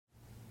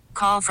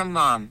Call from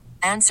mom.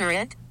 Answer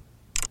it.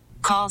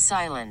 Call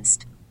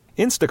silenced.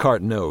 Instacart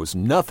knows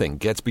nothing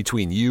gets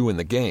between you and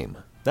the game.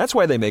 That's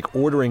why they make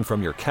ordering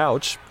from your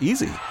couch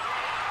easy.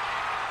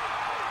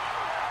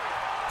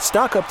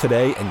 Stock up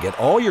today and get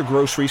all your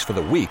groceries for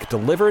the week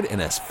delivered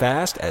in as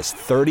fast as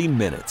 30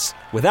 minutes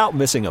without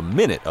missing a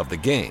minute of the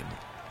game.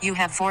 You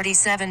have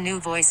 47 new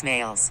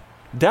voicemails.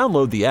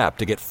 Download the app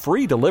to get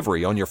free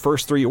delivery on your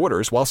first 3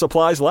 orders while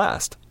supplies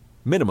last.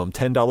 Minimum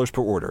 $10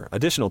 per order.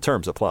 Additional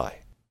terms apply.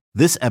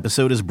 This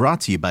episode is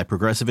brought to you by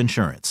Progressive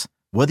Insurance.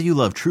 Whether you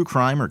love true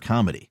crime or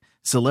comedy,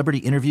 celebrity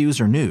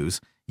interviews or news,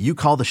 you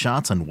call the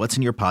shots on what's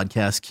in your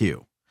podcast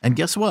queue. And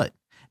guess what?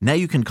 Now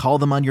you can call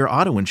them on your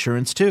auto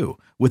insurance too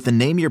with the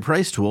Name Your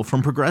Price tool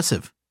from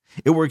Progressive.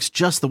 It works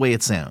just the way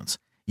it sounds.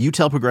 You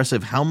tell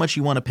Progressive how much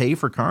you want to pay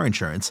for car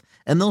insurance,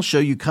 and they'll show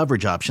you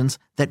coverage options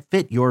that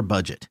fit your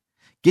budget.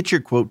 Get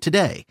your quote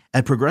today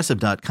at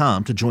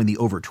Progressive.com to join the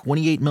over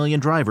 28 million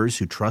drivers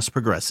who trust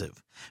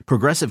Progressive.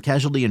 Progressive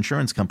Casualty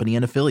Insurance Company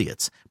and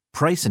Affiliates.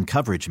 Price and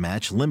coverage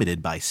match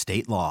limited by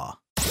state law.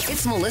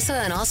 It's Melissa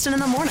and Austin in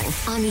the morning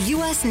on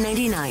US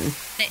 99.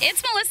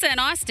 It's Melissa and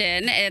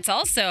Austin. It's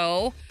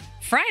also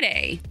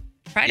Friday,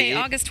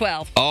 August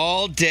 12th.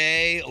 All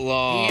day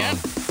long. Yep.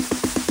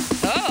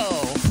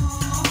 Oh.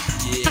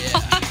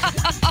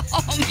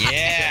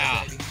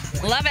 Yeah.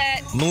 Love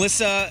it.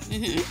 Melissa,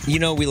 you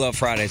know we love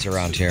Fridays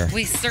around here.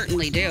 We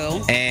certainly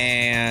do.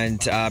 And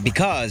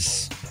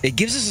because it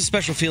gives us a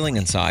special feeling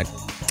inside.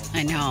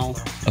 I know.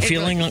 A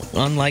feeling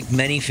unlike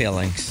many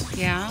feelings.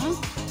 Yeah?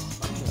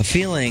 A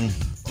feeling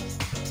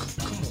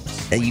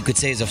that you could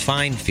say is a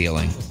fine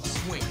feeling.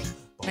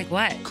 Like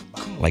what?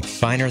 Like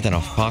finer than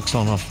a fox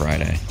on a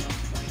Friday.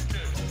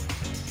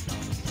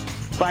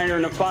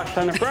 Finer than a fox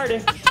on a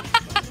Friday.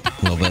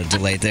 A little bit of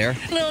delay there.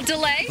 Little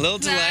delay.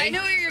 I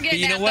know where you're getting at. But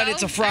you know what? Though.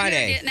 It's a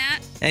Friday.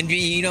 And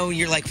you know,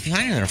 you're like,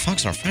 finer than a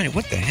fox on a Friday.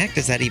 What the heck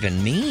does that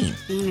even mean?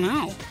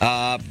 No.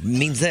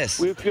 Means this.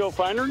 We feel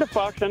finer than a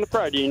fox on a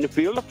Friday in the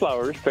field of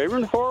flowers,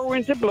 favoring the four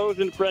winds that blows,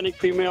 and the frantic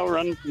female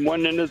run from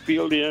one end of the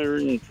field to the other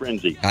in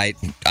frenzy. I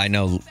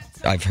know.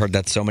 I've heard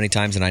that so many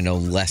times, and I know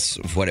less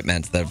of what it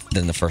meant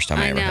than the first time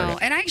I ever heard it.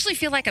 And I actually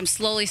feel like I'm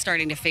slowly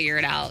starting to figure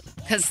it out,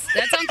 because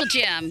that's Uncle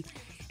Jim,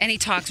 and he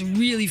talks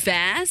really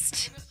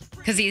fast,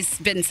 because he's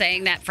been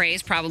saying that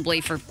phrase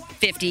probably for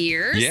 50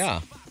 years.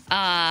 Yeah.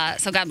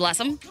 So God bless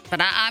him.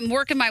 But I'm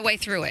working my way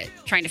through it,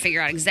 trying to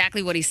figure out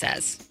exactly what he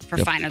says for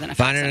finer than a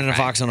fox. Finer than a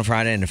fox on a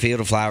Friday in a field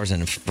of flowers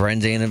and a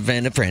frenzy and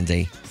a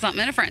frenzy.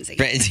 Something in a frenzy.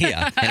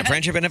 Yeah. And a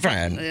friendship and a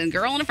friend. A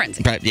girl in a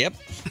frenzy. Yep.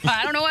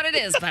 I don't know what it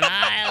is, but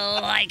I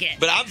like it.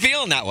 But I'm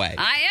feeling that way.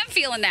 I am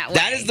feeling that way.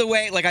 That is the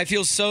way, like, I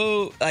feel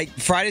so, like,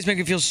 Fridays make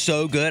me feel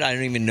so good, I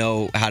don't even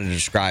know how to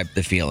describe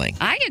the feeling.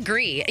 I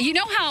agree. You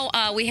know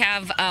how we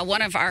have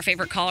one of our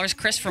favorite callers,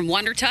 Chris from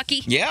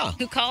Wondertucky? Yeah.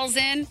 Who calls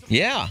in?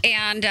 Yeah.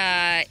 And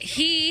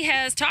he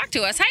has talked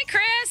to us. Hi,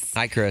 Chris.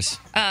 Hi, Chris.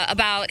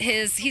 About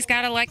he's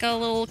got a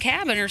little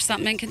cabin or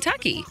something in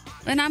Kentucky.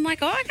 And I'm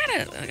like,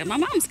 my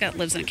mom's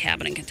lives in a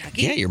cabin in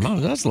Kentucky. Yeah, your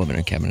mom does live in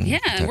a cabin in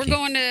Kentucky. Yeah, we're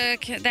going to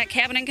that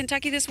cabin in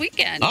Kentucky this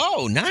weekend.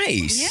 Oh,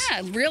 nice.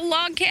 Yeah, real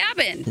log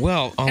cabin.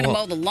 Well, gonna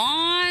mow the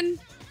lawn.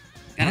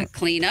 Gotta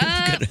clean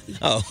up.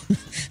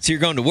 So you're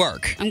going to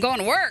work? I'm going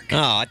to work.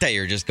 Oh, I thought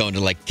you were just going to,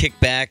 like, kick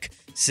back,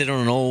 sit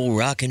on an old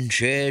rocking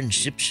chair and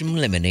sip some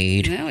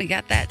lemonade. Well, we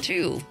got that,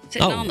 too.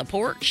 Sitting on the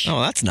porch. Oh,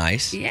 that's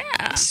nice.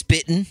 Yeah.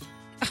 Spitting.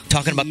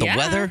 Talking about the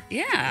weather.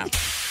 Yeah.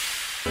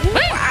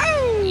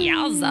 Wow.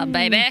 Yowza,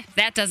 baby.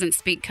 That doesn't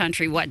speak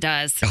country. What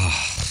does?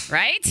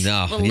 Right?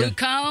 No. Little Luke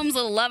Combs,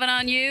 little loving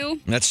on you.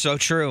 That's so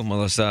true,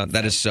 Melissa.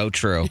 That is so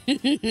true.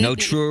 No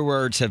truer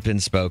words have been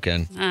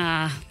spoken.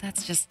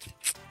 That's just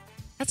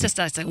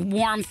a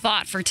warm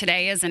thought for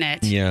today, isn't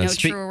it? Yeah. No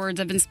truer words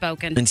have been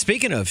spoken. And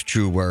speaking of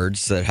true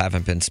words that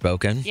haven't been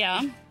spoken.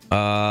 Yeah.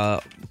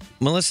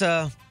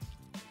 Melissa,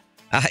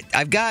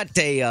 I've got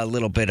a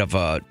little bit of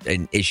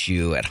an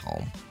issue at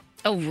home.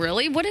 Oh,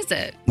 really? What is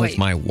it? With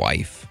my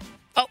wife.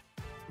 Oh.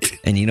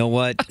 And you know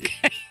what?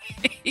 Okay.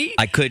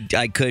 I could,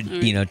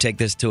 take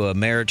this to a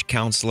marriage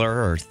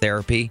counselor or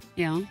therapy.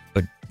 Yeah.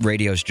 But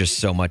radio's just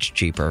so much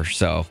cheaper,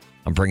 so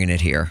I'm bringing it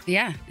here.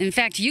 Yeah. In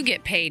fact, you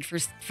get paid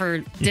for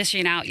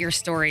dishing out your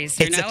stories.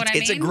 You know what I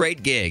mean? It's a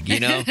great gig, you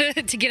know?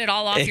 To get it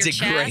all off your chest.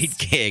 It's a great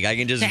gig. I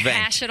can just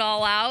hash it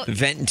all out.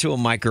 Vent into a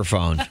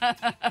microphone.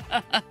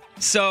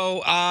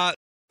 So, the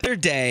other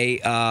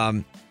day,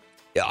 I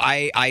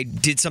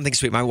did something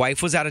sweet. My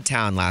wife was out of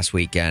town last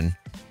weekend,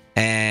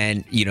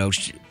 and,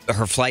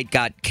 her flight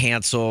got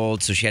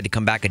canceled, so she had to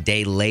come back a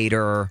day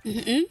later.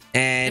 Mm-hmm.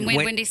 And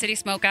Windy City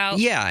Smokeout.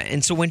 Yeah,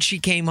 and so when she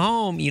came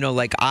home,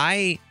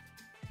 I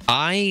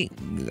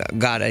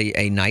got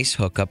a nice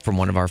hookup from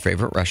one of our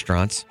favorite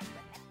restaurants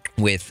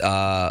with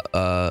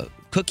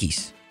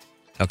cookies.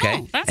 Okay,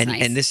 oh, that's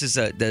nice. And this is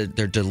they're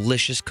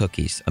delicious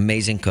cookies,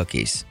 amazing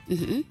cookies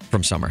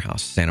from Summer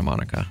House, Santa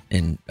Monica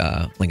in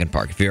Lincoln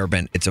Park. If you've ever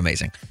been, it's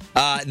amazing.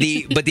 But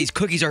these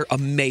cookies are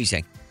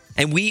amazing,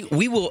 and we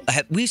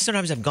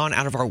sometimes have gone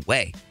out of our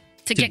way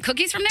To get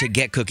cookies from there? To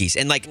get cookies.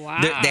 And like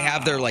they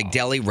have their like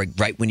deli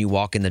right when you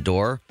walk in the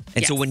door.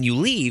 And so when you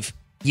leave,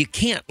 you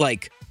can't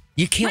walk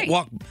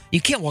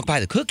by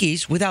the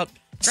cookies without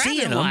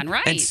seeing them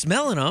and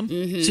smelling them.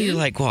 Mm-hmm. So you're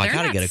like, well, I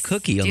got to get a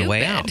cookie on the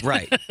way out.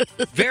 Right.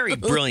 Very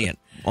brilliant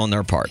on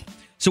their part.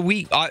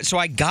 So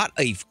I got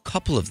a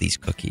couple of these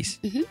cookies.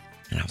 Mm-hmm.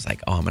 And I was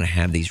like, oh, I'm going to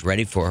have these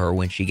ready for her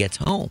when she gets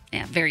home.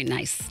 Yeah, very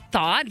nice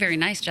thought. Very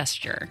nice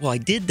gesture. Well, I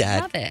did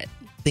that. Love it.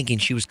 Thinking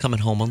she was coming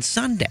home on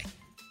Sunday.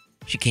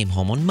 She came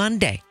home on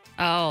Monday.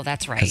 Oh,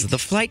 that's right. Because of the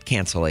flight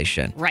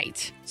cancellation.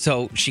 Right.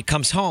 So she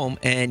comes home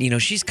and,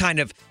 she's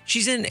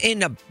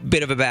in a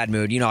bit of a bad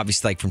mood,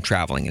 obviously like from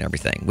traveling and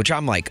everything, which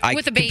I'm like, I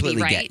with a baby,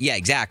 completely right? get. Yeah,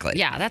 exactly.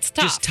 Yeah, that's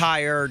tough. Just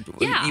tired.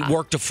 Yeah. You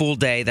worked a full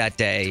day that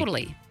day.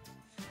 Totally.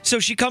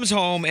 So she comes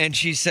home and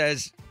she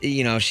says,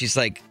 she's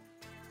like,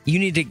 you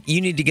need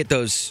to get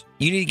those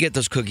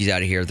cookies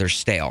out of here. They're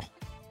stale.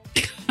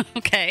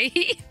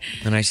 Okay.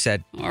 And I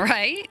said, all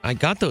right. I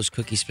got those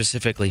cookies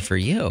specifically for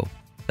you.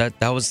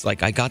 That was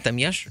like, I got them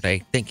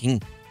yesterday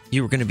thinking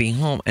you were going to be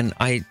home. And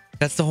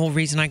that's the whole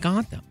reason I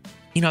got them.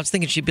 I was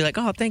thinking she'd be like,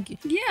 oh, thank you.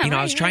 Yeah.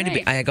 I was trying to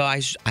be, I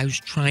was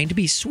trying to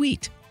be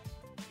sweet.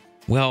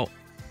 Well,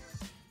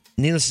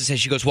 needless to say,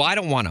 she goes, well, I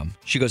don't want them.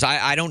 She goes,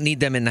 I don't need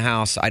them in the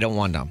house. I don't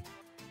want them.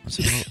 I was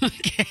like,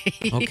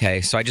 oh.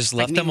 Okay. So I just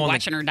left them on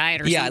watching her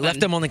diet or something. Yeah, I left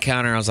them on the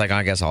counter. I was like,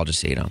 I guess I'll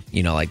just eat them.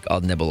 Like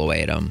I'll nibble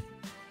away at them,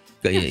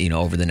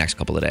 over the next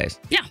couple of days.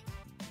 Yeah.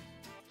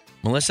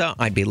 Melissa,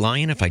 I'd be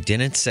lying if I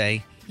didn't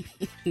say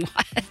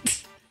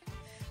what?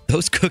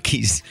 Those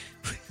cookies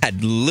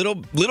had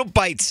little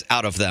bites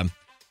out of them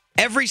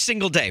every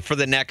single day for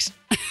the next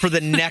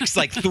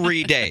like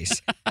 3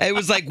 days. It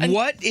was like,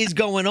 what is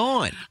going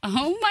on?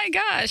 Oh my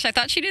gosh. I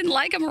thought she didn't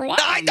like them or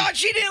what? I thought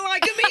she didn't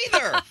like them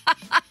either.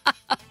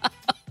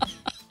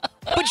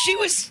 But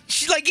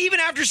she's like, even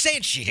after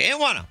saying she didn't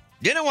want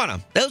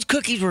them. Those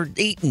cookies were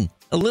eaten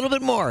a little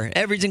bit more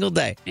every single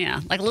day.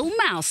 Yeah, like a little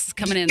mouse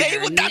coming in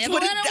there. Well, that's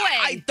what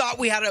I thought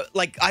we had how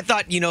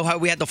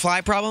we had the fly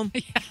problem?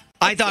 Yeah.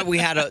 I thought we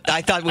had a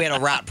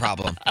rat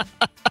problem.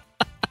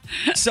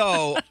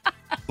 So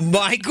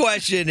my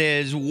question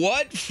is,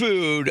 what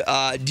food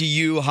do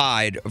you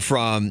hide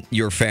from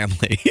your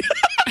family?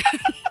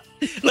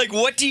 Like,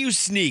 what do you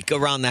sneak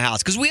around the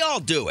house? Because we all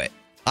do it.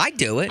 I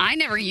do it. I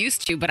never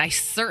used to, but I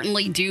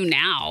certainly do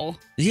now.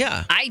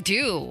 Yeah. I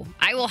do.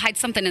 I will hide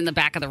something in the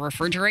back of the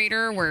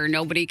refrigerator where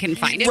nobody can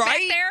find it back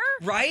there.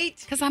 Right?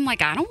 Because I'm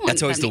like, I don't want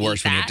That's always the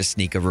worst when you have to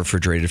sneak a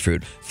refrigerated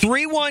food.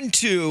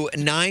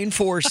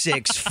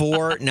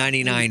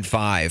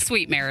 312-946-4995.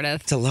 Sweet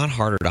Meredith. It's a lot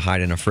harder to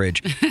hide in a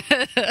fridge.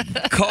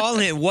 Call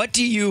in. What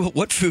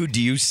food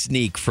do you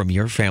sneak from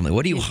your family?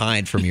 What do you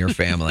hide from your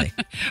family?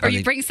 Or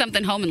you bring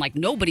something home and like,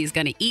 nobody's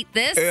going to eat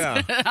this.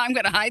 Yeah. I'm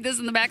going to hide this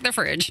in the back of the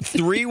fridge.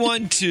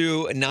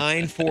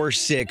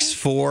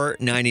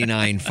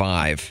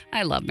 312-946-4995.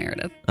 I love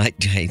Meredith. I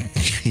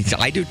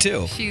do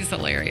too. She's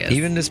hilarious.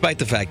 Even despite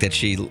the fact that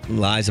she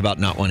lies about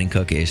not wanting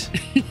cookies.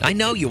 I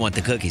know you want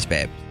the cookies,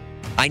 babe.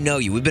 I know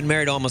you. We've been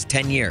married almost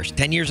 10 years.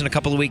 10 years and a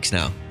couple of weeks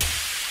now.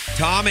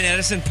 Tom in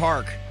Edison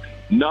Park.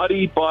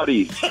 Nutty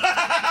Buddies. Stop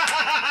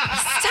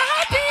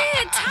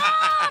it,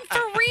 Tom,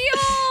 for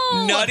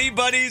real. Nutty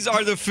Buddies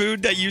are the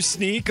food that you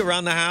sneak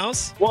around the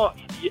house? Well,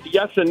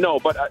 yes and no,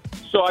 but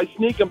so I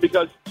sneak them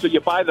because you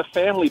buy the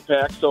family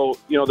pack, so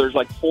there's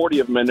like 40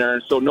 of them in there,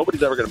 and so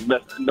nobody's ever going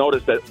to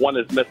notice that one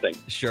is missing.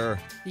 Sure.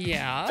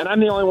 Yeah. And I'm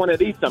the only one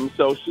that eats them,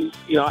 so she's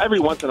every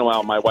once in a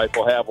while my wife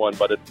will have one,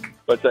 but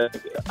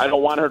I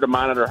don't want her to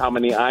monitor how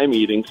many I'm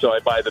eating, so I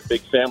buy the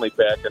big family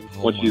pack, and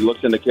when she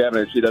looks in the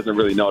cabinet, she doesn't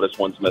really notice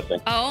one's missing.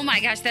 Oh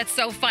my gosh, that's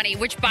so funny.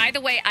 Which, by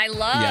the way, I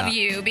love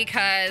you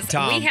because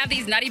Tom, we have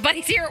these Nutty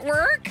Buddies here at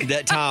work.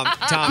 Tom,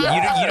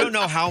 you don't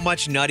know how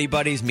much Nutty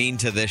Buddies mean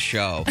to this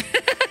show.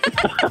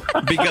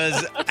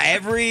 Because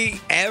every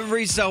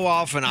so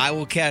often I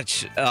will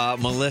catch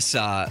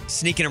Melissa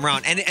sneaking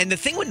around, and the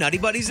thing with Nutty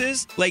Buddies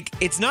is like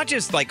it's not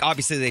just like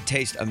obviously they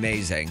taste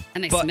amazing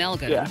and they smell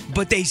good,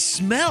 but they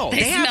smell.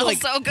 They smell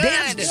so good. They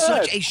have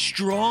such a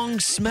strong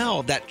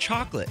smell. That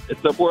chocolate.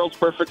 It's the world's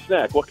perfect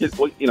snack.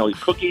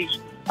 Cookies.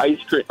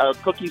 Ice cream,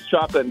 cookies,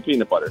 chocolate, and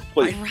peanut butter.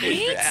 Please.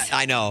 Right?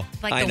 I know.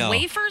 Like the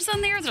wafers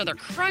on there, so they're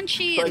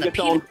crunchy. It's like its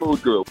own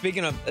food group.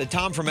 Speaking of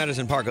Tom from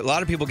Edison Park, a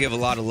lot of people give a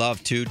lot of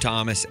love to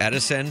Thomas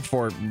Edison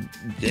for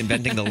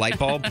inventing the light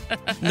bulb.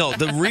 No,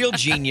 the real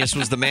genius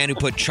was the man who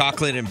put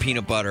chocolate and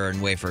peanut butter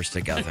and wafers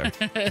together.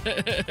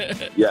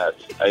 Yes,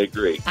 I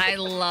agree. I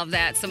love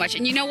that so much.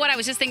 And you know what? I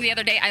was just thinking the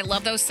other day, I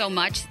love those so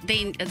much.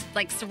 They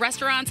like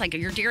restaurants, like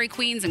your Dairy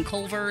Queens and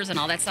Culver's and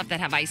all that stuff that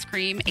have ice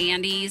cream,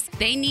 Andy's.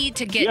 They need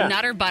to get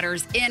Nutter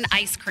Butters in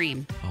ice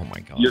cream. Oh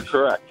my God. You're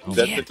correct.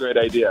 That's a great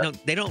idea. No,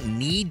 they don't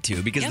need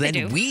to because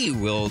then we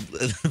will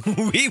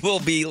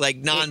be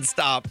like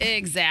nonstop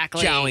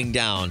exactly chowing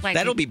down.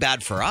 That'll be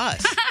bad for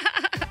us.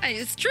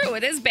 It's true.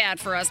 It is bad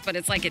for us, but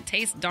it's like it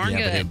tastes darn Yeah,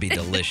 good. but it'd be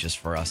delicious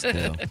for us,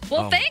 too.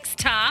 Well, thanks,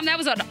 Tom. That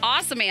was an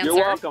awesome answer. You're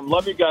welcome.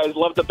 Love you guys.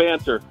 Love the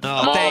banter.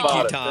 Oh, thank you,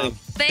 about it. Tom.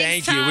 Thanks,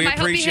 Thank Tom. you. We I hope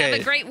you appreciate have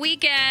it. a great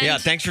weekend. Yeah,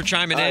 thanks for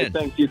chiming All right, in.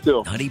 thanks. You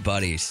too. Nutty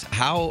Buddies.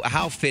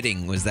 How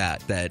fitting was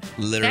that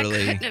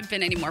literally... That couldn't have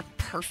been any more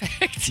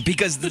perfect.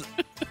 Because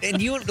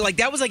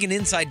that was like an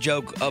inside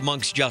joke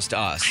amongst just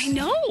us. I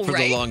know, for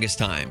right? the longest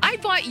time. I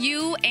bought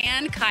you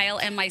and Kyle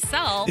and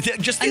myself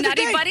Just a the other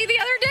Nutty day. Buddy the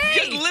other day.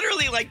 Just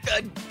literally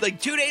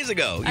like 2 days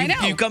ago. I know.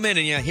 You come in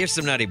and here's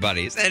some Nutty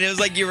Buddies. And it was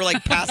like you were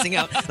like passing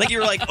out. Like you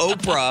were like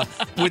Oprah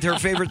with her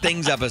favorite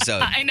things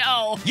episode. I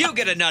know. You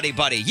get a Nutty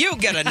Buddy. You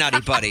get a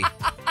Nutty Buddy.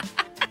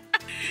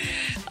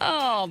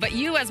 Oh, but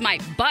you as my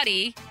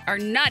buddy are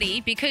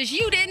nutty because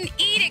you didn't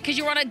eat it because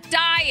you were on a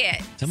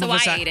diet.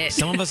 I ate it.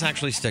 Some of us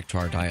actually stick to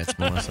our diets,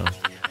 Melissa.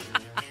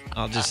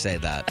 I'll just say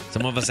that.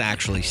 Some of us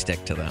actually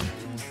stick to them.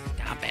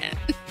 Stop it.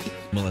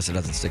 Melissa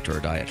doesn't stick to her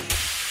diet.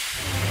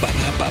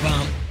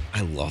 Ba-ba-ba-bum.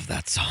 I love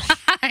that song.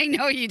 I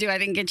know you do. I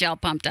think get you all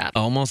pumped up.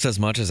 Almost as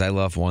much as I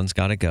love One's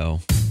Gotta Go.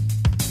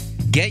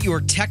 Get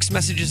your text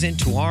messages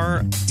into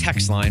our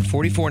text line,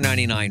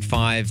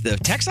 44995. The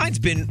text line's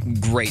been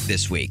great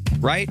this week,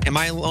 right? Am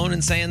I alone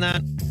in saying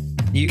that?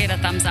 You Get a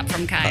thumbs up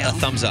from Kyle. A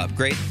thumbs up.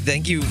 Great.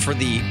 Thank you for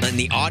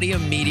the audio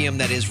medium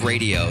that is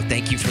radio.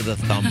 Thank you for the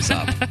thumbs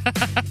up.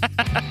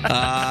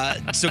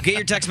 So get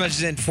your text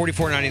messages in,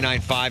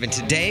 44995. And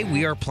today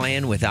we are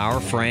playing with our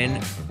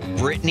friend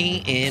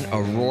Brittany in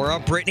Aurora.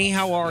 Brittany,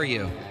 how are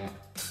you?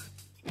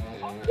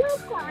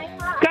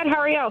 Good, how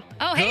are you?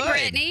 Oh, hey, Good.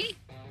 Brittany.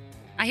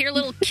 I hear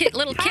little kids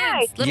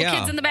Yeah.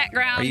 kids in the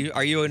background.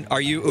 Are you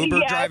Uber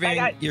Yes,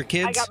 driving your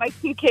kids? I got my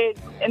 2 kids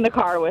in the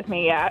car with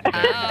me, yeah.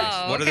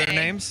 Oh, What are their okay.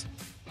 names?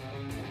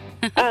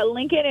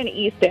 Lincoln and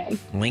Easton.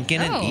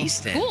 Lincoln and Oh,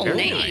 Easton. cool Very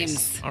names.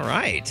 nice. All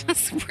right.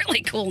 That's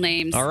really cool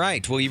names. All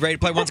right. Well, you ready to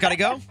play One's Gotta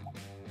Go?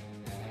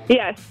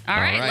 Yes. All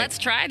right, right. let's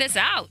try this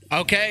out.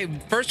 Okay,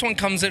 first one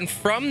comes in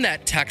from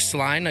that text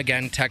line.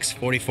 Again, text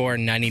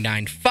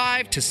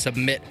 44995 to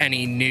submit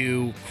any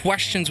new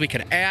questions we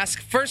could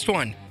ask. First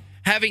one,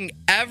 having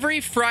every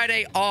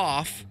Friday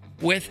off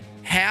with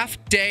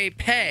half-day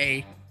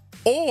pay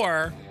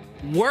or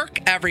work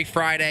every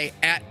Friday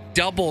at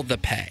double the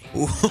pay.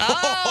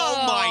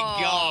 Oh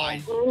my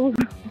God.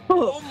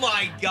 Oh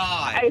my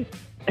God.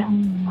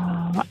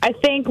 I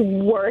think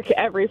work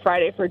every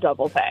Friday for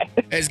double pay.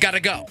 It's got to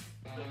go.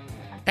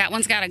 That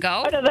one's got to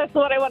go. Oh, no, that's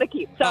what I want to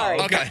keep. Sorry.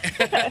 Oh, okay.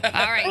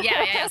 All right,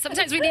 yeah.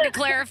 Sometimes we need to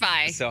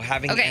clarify. So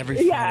having Okay. every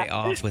Friday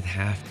off with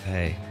half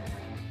pay.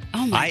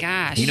 Oh my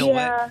gosh. You know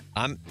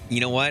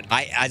what?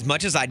 As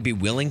much as I'd be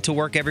willing to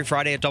work every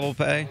Friday at double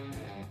pay,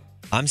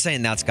 I'm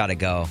saying that's got to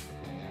go.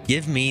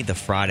 Give me the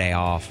Friday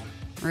off.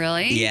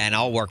 Really? Yeah, and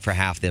I'll work for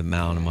half the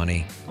amount of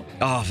money.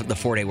 Oh, the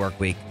 4-day work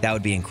week. That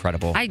would be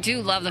incredible. I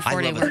do love the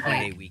 4-day I love work a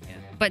 4-day week.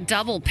 weekend. But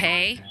double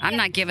pay, I'm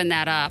not giving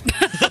that up.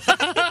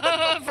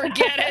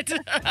 Forget it.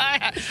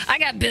 I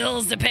got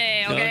bills to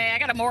pay, okay? I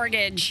got a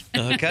mortgage.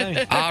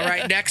 Okay. All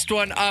right, next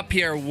one up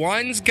here.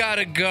 One's got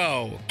to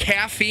go.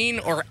 Caffeine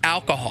or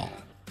alcohol?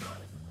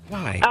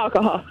 Why?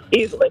 Alcohol,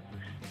 easily.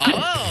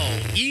 Oh,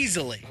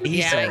 easily.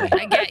 Yeah,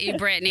 I get you,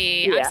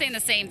 Brittany. Yeah. I'm saying the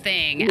same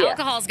thing. Yeah.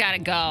 Alcohol's got to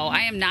go.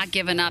 I am not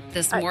giving up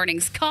this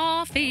morning's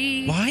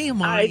coffee. Why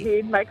am I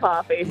need my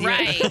coffee.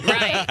 Right.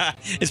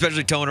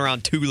 Especially towing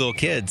around 2 little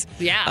kids.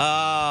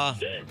 Yeah.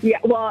 Yeah,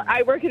 well,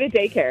 I work at a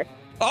daycare.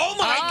 Oh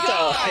my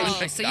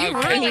God. So you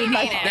Okay. really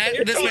need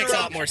it. This makes a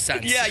lot more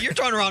sense. Yeah, you're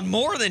throwing around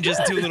more than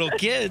just 2 little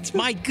kids.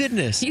 My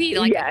goodness. You need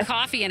like Yes. a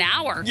coffee an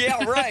hour.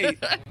 Yeah, right.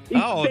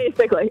 Oh,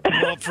 Basically.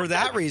 well, for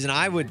that reason,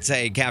 I would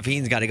say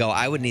caffeine's got to go.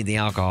 I would need the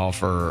alcohol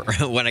for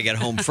when I get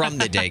home from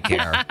the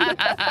daycare.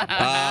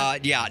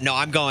 Yeah, no,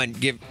 I'm going.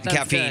 Sounds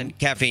Caffeine. good.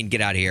 Caffeine,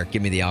 get out of here.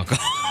 Give me the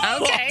alcohol.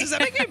 Okay. Does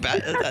that make me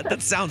bad?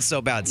 That sounds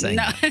so bad saying.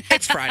 No. that.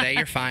 It's Friday.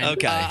 You're fine.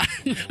 Okay.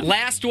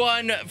 Last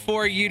one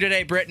for you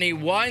today, Brittany.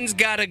 One's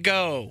got to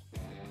go.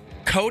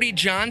 Cody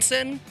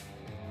Johnson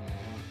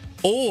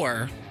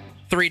or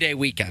 3-day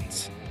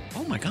weekends?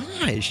 Oh my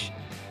gosh.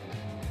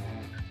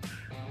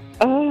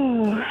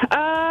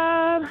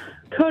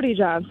 Cody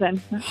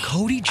Johnson.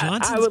 Cody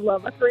Johnson. I would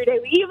love a 3-day,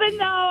 even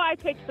though I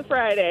picked the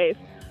Fridays.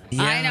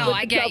 I know.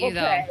 I get Double you,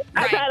 though. pay.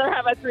 I'd Right. rather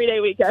have a 3-day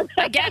weekend.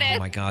 I get Oh it.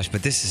 my gosh,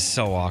 but this is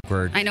so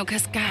awkward. I know,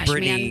 because, gosh,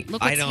 Brittany, man,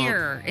 look I what's don't-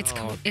 here. It's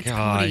it's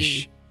Gosh.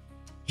 Cody.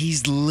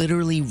 He's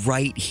literally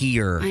right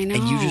here. I And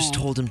you just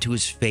know. told him to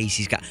his face.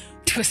 He's got.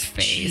 To his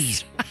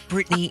face. Jeez,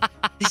 Brittany,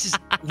 this is.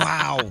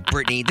 Wow,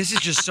 Brittany, this is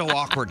just so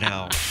awkward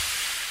now.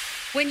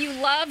 When you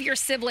love your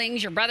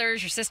siblings, your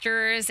brothers, your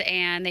sisters,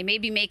 and they may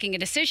be making a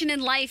decision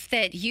in life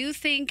that you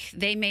think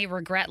they may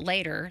regret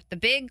later, the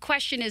big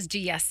question is, do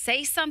you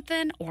say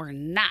something or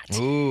not?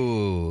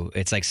 Ooh,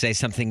 it's like say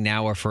something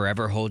now or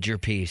forever hold your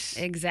peace.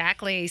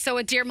 Exactly. So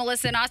with Dear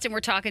Melissa and Austin,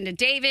 we're talking to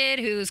David,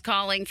 who's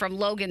calling from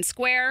Logan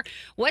Square.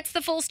 What's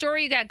the full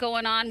story you got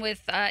going on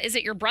with, is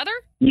it your brother?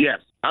 Yes.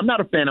 I'm not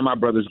a fan of my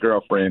brother's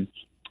girlfriend,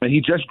 and he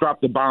just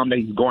dropped the bomb that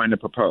he's going to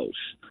propose.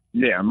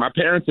 Yeah, my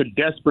parents are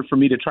desperate for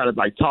me to try to,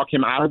 like, talk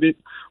him out of it.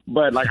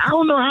 But, like, I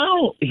don't know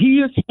how.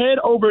 He is head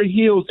over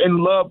heels in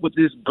love with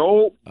this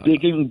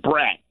gold-digging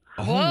brat.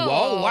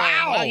 Whoa,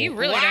 wow. Oh, you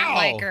really don't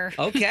like her.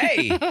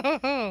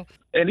 Okay.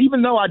 And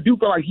even though I do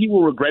feel like he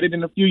will regret it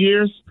in a few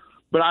years,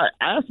 but I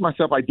ask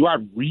myself, like, do I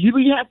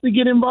really have to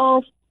get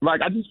involved?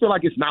 Like, I just feel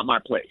like it's not my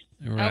place.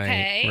 Right,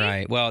 Okay.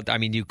 right. Well, I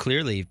mean, you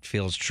clearly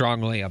feel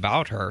strongly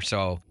about her.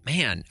 So,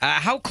 man,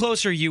 how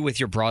close are you with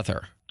your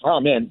brother? Oh,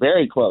 man,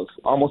 very close.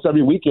 Almost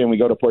every weekend we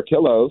go to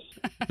Portillo's.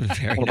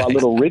 Very One of nice. our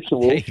little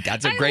rituals. Hey,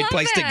 that's a great love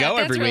place to that. go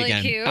That's every really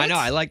weekend. cute. I know.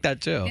 I like that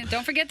too. And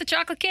don't forget the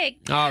chocolate cake.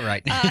 All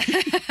right.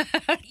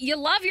 You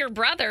love your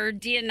brother.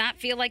 Do you not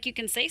feel like you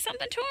can say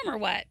something to him or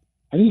what?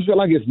 I just feel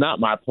like it's not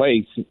my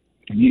place.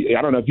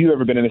 I don't know if you've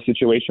ever been in a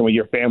situation where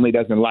your family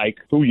doesn't like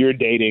who you're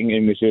dating,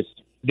 and it's just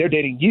they're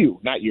dating you,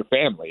 not your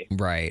family.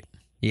 Right.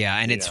 Yeah,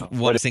 and it's know,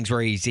 one of those things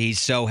where he's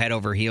so head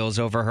over heels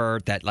over her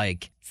that,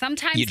 like,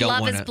 Sometimes you don't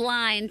love is wanna-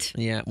 blind.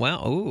 yeah,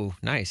 well, ooh,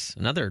 nice.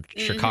 Another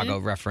Chicago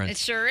It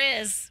reference. sure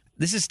is.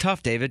 This is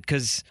tough, David,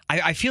 because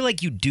I feel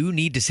like you do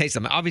need to say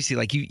something. Obviously,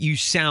 like you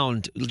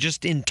sound,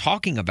 just in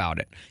talking about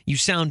it, you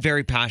sound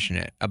very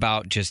passionate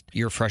about just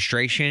your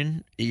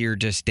frustration, your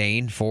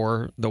disdain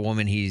for the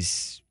woman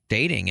he's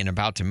dating and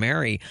about to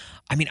marry.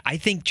 I mean, I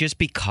think just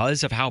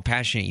because of how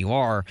passionate you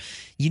are,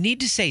 you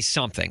need to say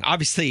something.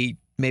 Obviously,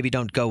 maybe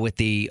don't go with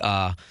the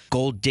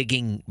gold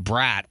digging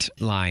brat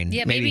line.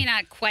 Yeah, maybe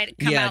not quite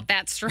come out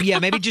that strong. Yeah,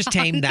 maybe just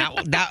tame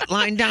that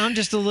line down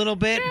just a little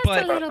bit. Just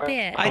but a little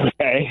bit.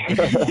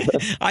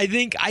 I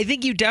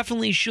think you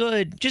definitely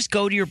should just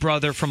go to your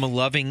brother from a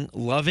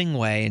loving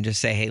way and just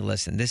say, hey,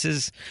 listen, this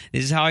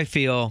is how I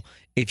feel.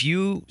 If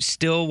you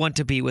still want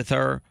to be with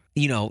her,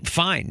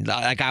 fine.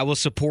 Like, I will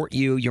support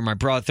you. You're my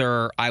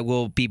brother. I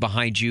will be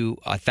behind you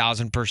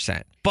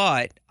 1,000%.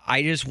 But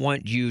I just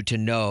want you to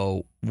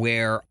know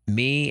where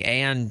me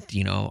and,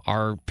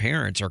 our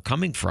parents are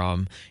coming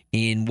from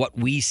in what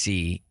we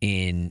see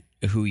in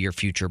who your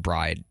future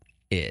bride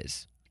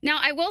is. Now,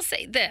 I will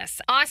say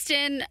this.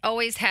 Austin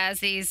always has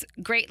these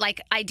great,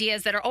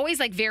 ideas that are always,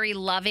 very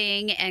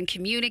loving and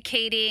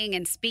communicating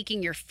and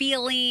speaking your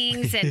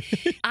feelings. And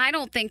I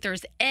don't think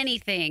there's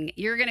anything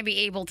you're going to be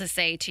able to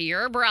say to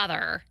your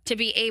brother to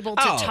be able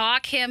to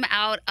talk him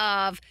out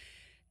of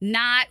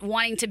not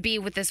wanting to be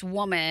with this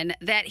woman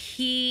that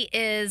he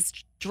is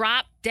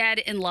drop dead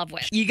in love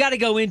with. You got to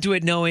go into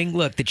it knowing,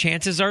 look, the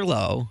chances are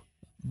low,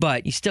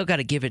 but you still got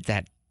to give it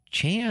that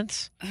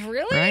chance.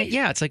 Really? Right?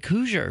 Yeah, it's like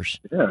Hoosiers.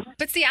 Yeah.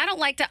 But see, I don't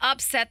like to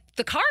upset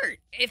the cart.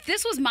 If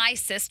this was my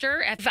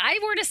sister, if I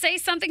were to say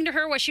something to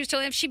her, what she was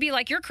telling him, she'd be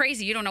like, you're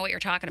crazy. You don't know what you're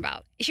talking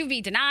about. She would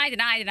be deny.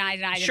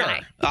 Sure.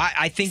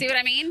 I think. See what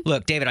I mean?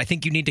 Look, David, I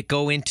think you need to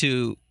go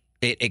into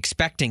it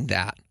expecting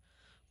that,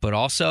 but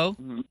also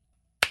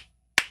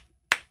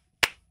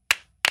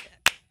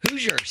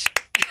Hoosiers.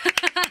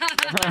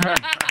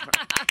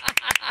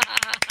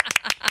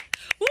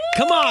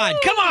 Come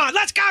on,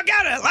 let's go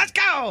get it. Let's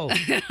go.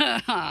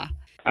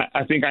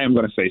 I think I am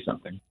going to say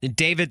something.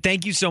 David,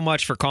 thank you so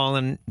much for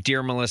calling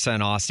Dear Melissa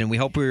and Austin. We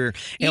hope we were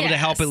able to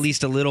help at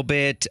least a little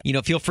bit.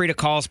 Feel free to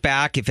call us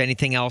back if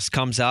anything else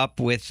comes up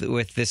with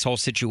this whole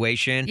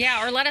situation.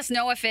 Yeah, or let us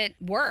know if it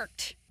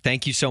worked.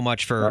 Thank you so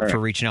much for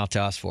reaching out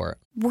to us for it.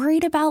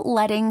 Worried about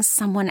letting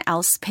someone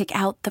else pick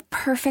out the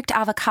perfect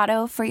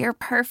avocado for your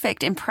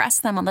perfect impress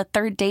them on the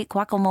third date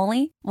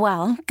guacamole?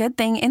 Well, good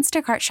thing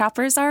Instacart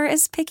shoppers are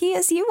as picky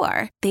as you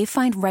are. They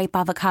find ripe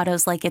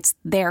avocados like it's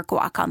their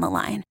guac on the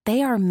line.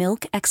 They are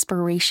milk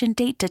expiration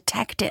date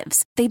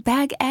detectives. They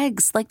bag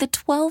eggs like the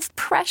 12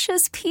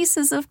 precious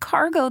pieces of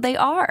cargo they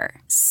are.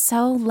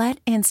 So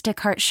let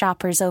Instacart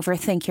shoppers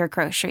overthink your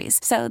groceries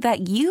so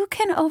that you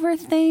can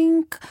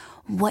overthink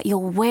what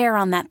you'll wear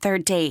on that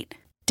third date.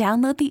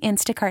 Download the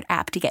Instacart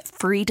app to get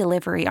free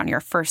delivery on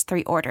your first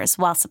 3 orders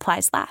while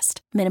supplies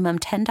last. Minimum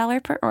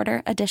 $10 per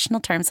order.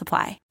 Additional terms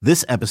apply.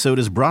 This episode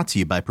is brought to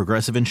you by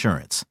Progressive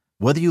Insurance.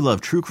 Whether you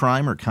love true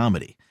crime or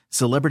comedy,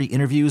 celebrity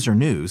interviews or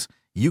news,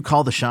 you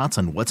call the shots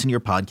on what's in your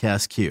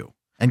podcast queue.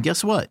 And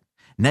guess what?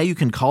 Now you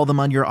can call them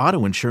on your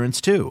auto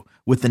insurance too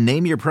with the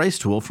Name Your Price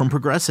tool from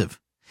Progressive.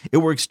 It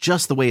works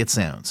just the way it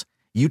sounds.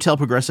 You tell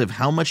Progressive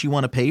how much you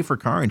want to pay for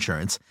car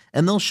insurance,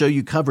 and they'll show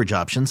you coverage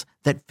options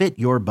that fit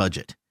your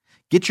budget.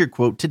 Get your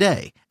quote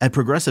today at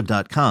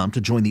Progressive.com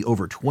to join the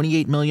over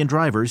 28 million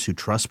drivers who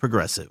trust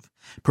Progressive.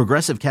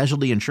 Progressive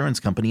Casualty Insurance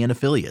Company and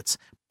Affiliates.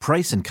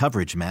 Price and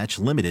coverage match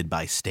limited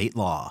by state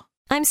law.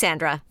 I'm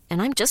Sandra,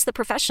 and I'm just the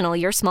professional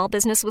your small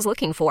business was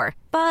looking for.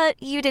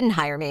 But you didn't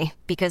hire me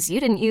because you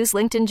didn't use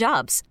LinkedIn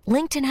Jobs.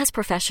 LinkedIn has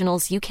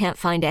professionals you can't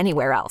find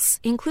anywhere else,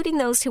 including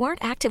those who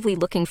aren't actively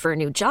looking for a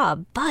new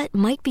job, but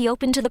might be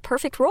open to the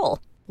perfect role,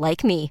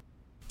 like me.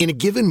 In a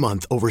given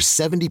month, over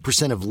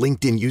 70% of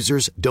LinkedIn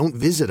users don't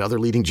visit other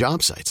leading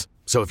job sites.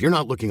 So if you're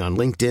not looking on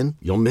LinkedIn,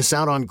 you'll miss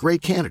out on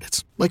great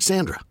candidates like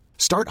Sandra.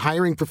 Start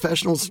hiring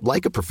professionals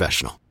like a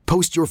professional.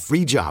 Post your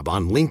free job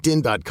on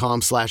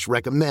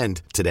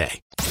linkedin.com/recommend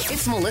today.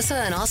 It's Melissa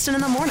and Austin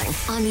in the morning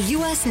on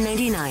US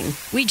 99.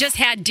 We just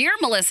had Dear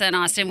Melissa and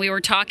Austin. We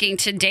were talking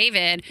to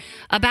David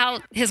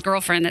about his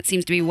girlfriend that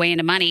seems to be way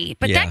into money.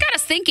 But that got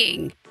us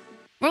thinking.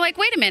 We're like,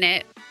 wait a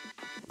minute.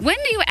 When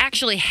do you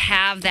actually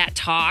have that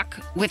talk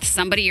with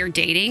somebody you're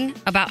dating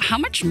about how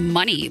much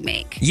money you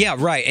make? Yeah,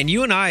 right. And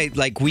you and I,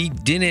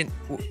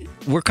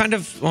 we're kind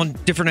of on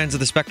different ends of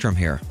the spectrum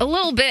here. A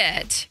little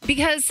bit.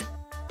 Because,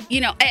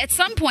 at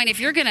some point,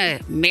 if you're going to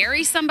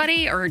marry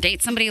somebody or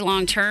date somebody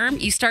long term,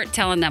 you start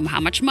telling them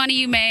how much money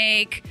you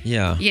make.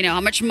 Yeah.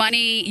 How much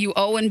money you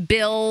owe in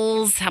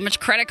bills, how much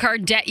credit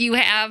card debt you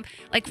have.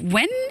 Like,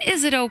 when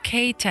is it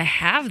okay to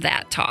have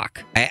that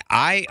talk?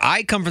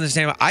 I come from the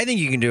same. I think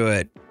you can do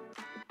it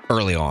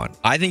early on.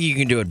 I think you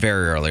can do it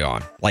very early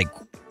on. Like,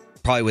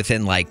 probably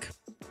within, the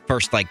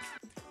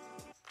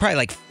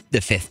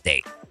fifth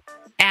date.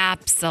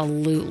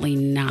 Absolutely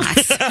not.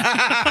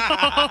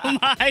 Oh,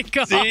 my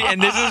God. See,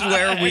 and this is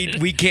where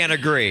we can't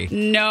agree.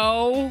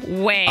 No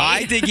way.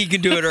 I think you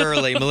can do it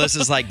early.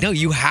 Melissa's like, no,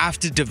 you have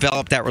to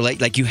develop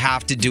that you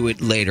have to do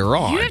it later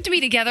on. You have to be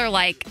together,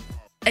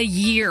 a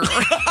year.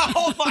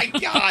 Oh, my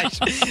gosh.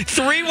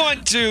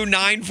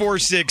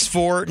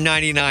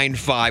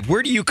 312-946-4995.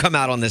 Where do you come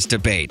out on this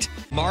debate?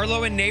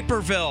 Marlo in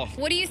Naperville.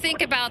 What do you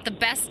think about the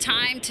best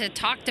time to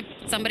talk to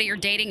somebody you're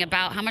dating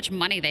about how much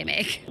money they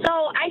make?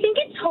 So I think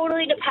it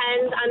totally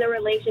depends on the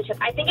relationship.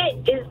 I think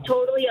it is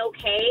totally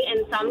okay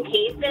in some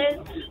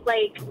cases,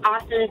 like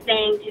Austin is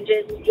saying, to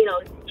just,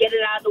 get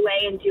it out of the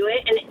way and do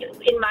it. And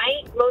in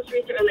my most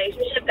recent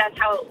relationship, that's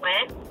how it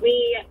went.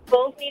 We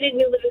both needed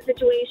new living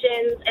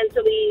situations, and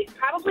so we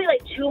probably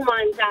 2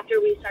 months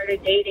after we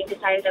started dating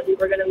decided that we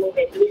were going to move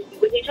in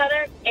with each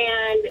other.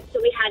 And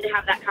so we had to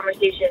have that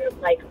conversation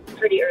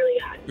pretty early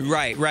on.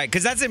 Right.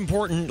 Because that's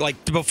important,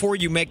 before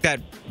you make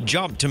that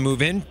jump to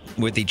move in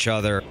with each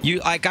other.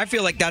 I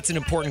feel like that's an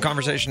important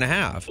conversation to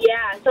have.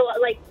 Yeah, so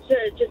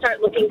to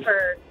start looking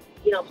for,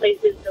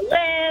 places to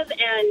live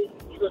and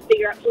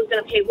figure out who's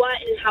going to pay what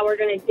and how we're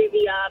going to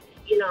divvy up,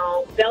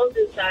 bills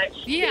and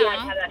such. Yeah. We had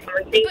to have that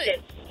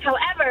conversation.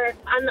 However,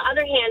 on the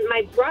other hand,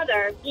 my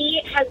brother,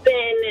 he has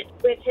been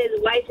with his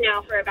wife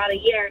now for about a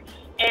year,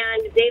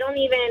 and they don't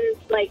even,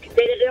 they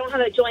don't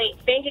have a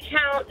joint bank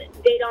account.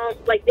 They don't,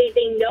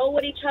 they know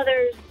what each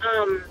other's,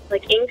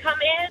 income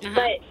is,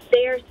 but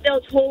they are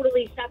still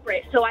totally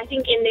separate. So I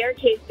think in their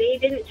case, they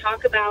didn't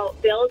talk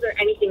about bills or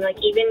anything,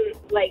 even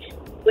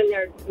when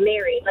they're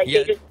married.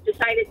 They just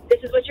decided,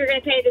 this is what you're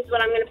going to pay, this is what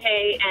I'm going to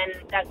pay, and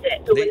that's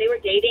it. So when they were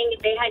dating,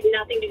 they had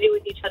nothing to do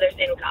with each other's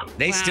income.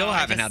 They still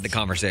haven't had the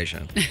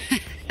conversation.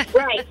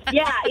 Right.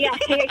 Yeah.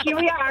 Here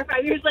we are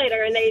 5 years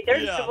later, and they're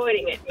just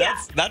avoiding it.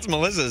 That's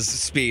Melissa's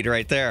speed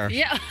right there.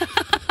 Yeah.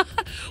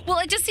 Well,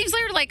 it just seems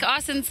like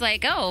Austin's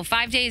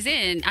 5 days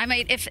in. I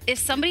mean, if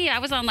somebody, I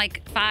was on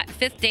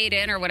fifth date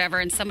in or whatever,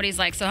 and somebody's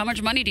like, so how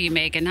much money do you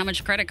make and how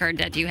much credit card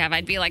debt do you have?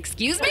 I'd be like,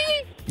 excuse me?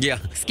 Yeah.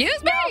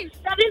 Excuse me? No,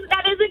 that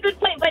is a good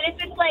point. But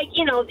if it's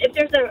if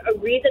there's a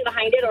reason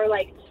behind it, or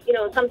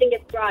something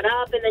gets brought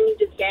up and then you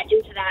just get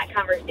into that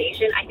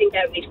conversation, I think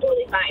that would be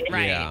totally fine.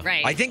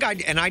 Right. I think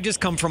I just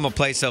come from a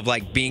place of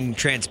being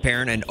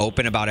transparent and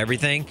open about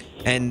everything,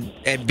 and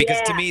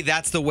because to me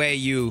that's the way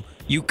you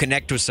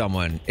connect with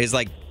someone is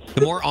the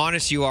more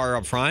honest you are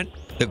up front,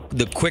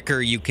 the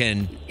quicker you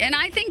can. And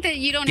I think that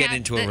you don't get have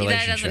into a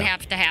relationship. That doesn't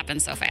have to happen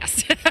so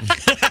fast.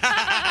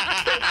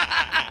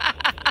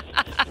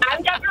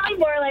 I'm definitely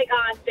more like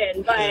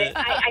Austin, but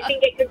I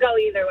think it could go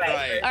either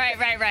way.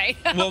 Right.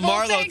 Well,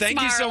 Marlo, thanks,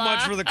 thank you so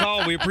much for the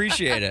call. We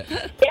appreciate it.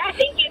 Yeah,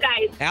 thank you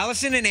guys.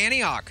 Allison in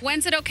Antioch.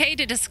 When's it okay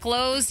to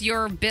disclose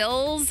your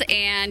bills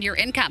and your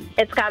income?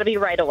 It's got to be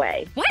right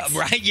away. What?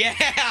 Right, yeah,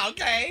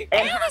 okay.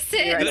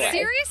 Allison,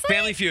 seriously?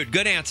 Family Feud,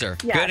 good answer.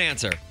 Yes. Good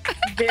answer.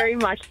 Very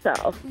much so.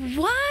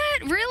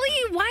 What?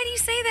 Really? Why do you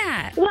say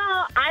that?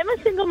 Well, I'm a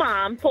single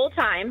mom,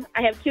 full-time.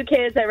 I have 2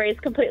 kids I raise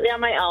completely on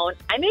my own.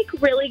 I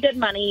make really good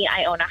money.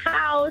 I own a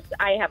house.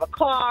 I have a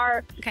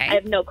car. Okay. I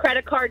have no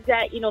credit card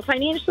debt.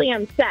 Financially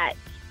I'm set.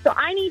 So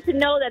I need to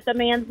know that the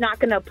man's not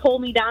going to pull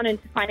me down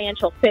into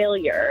financial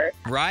failure.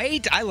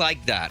 Right? I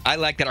like that.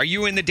 Are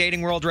you in the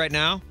dating world right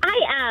now? I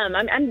am.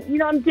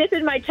 I'm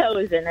dipping my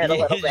toes in it a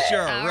little bit.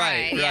 Sure, All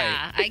right.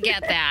 Yeah, I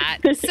get that.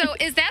 So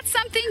is that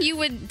something you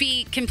would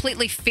be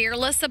completely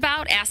fearless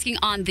about asking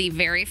on the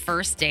very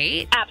first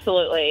date?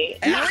 Absolutely.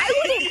 No, I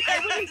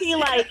wouldn't be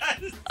like...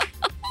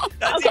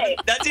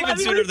 That's even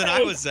sooner than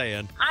I was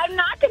saying. I'm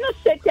not going to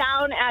sit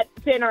down at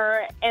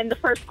dinner and the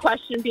first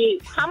question be,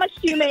 how much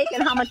do you make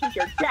and how much is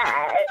your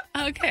debt?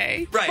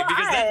 Okay. Right,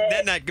 because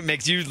then that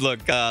makes you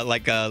look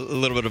like a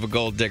little bit of a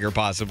gold digger,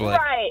 possibly.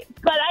 Right,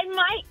 but I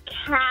might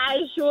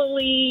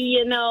casually,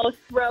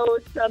 throw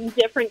some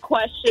different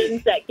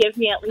questions that give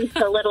me at least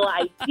a little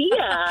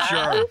idea.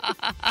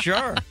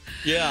 Sure.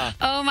 Yeah.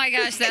 Oh my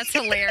gosh, that's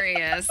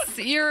hilarious.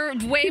 You're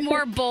way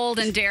more bold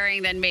and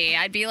daring than me.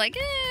 I'd be like,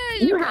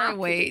 You gotta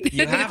wait.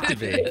 You have to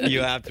be.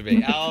 You have to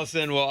be.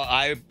 Allison, one,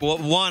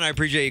 I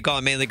appreciate you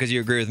calling mainly because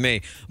you agree with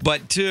me.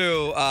 But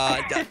two, I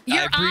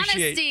appreciate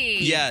honesty.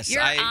 Yes.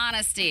 Your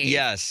honesty.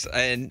 Yes.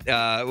 And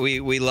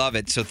we love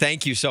it. So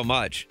thank you so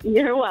much.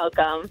 You're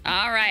welcome.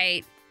 All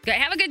right.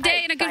 Have a good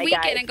day and a good Bye,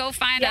 weekend, guys. and go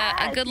find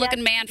a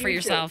good-looking man for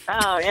yourself.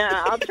 Oh,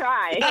 yeah, I'll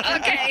try.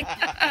 Okay.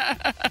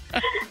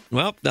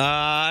 Well,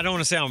 I don't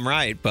want to say I'm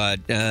right, but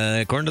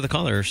according to the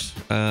callers,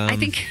 I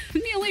think I'm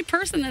the only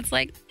person that's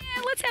like,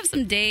 let's have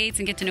some dates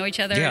and get to know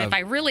each other. Yeah. And if I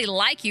really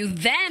like you,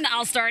 then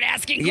I'll start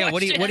asking yeah.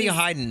 questions. What are you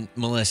hiding,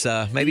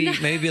 Melissa? Maybe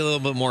be a little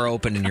bit more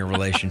open in your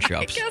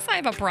relationships. I guess I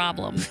have a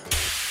problem.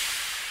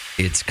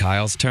 It's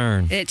Kyle's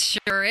turn. It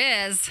sure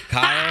is.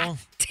 Kyle.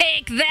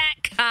 Take that,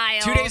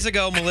 Kyle. 2 days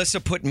ago,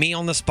 Melissa put me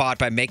on the spot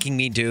by making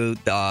me do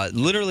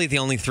literally the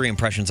only 3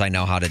 impressions I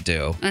know how to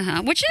do.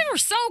 Which were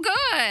so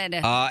good.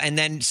 And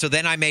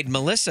then I made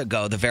Melissa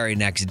go the very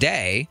next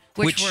day.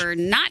 Which were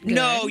not good.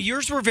 No,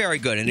 yours were very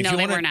good. And No,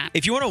 they were not.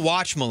 If you want to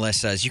watch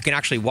Melissa's, you can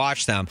actually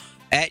watch them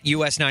at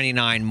US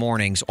 99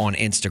 Mornings on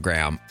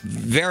Instagram.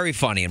 Very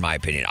funny, in my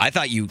opinion. I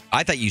thought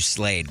you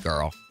slayed,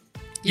 girl.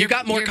 You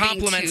got more you're being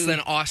compliments too than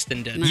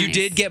Austin did. nice. You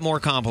did get more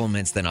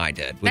compliments than I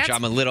did, which That's-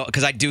 I'm a little,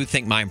 because I do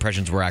think my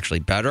impressions were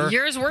actually better.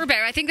 Yours were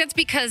better. I think that's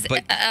because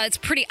But- it's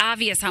pretty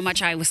obvious how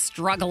much I was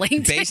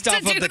struggling Based to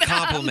off do of the them.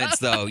 compliments,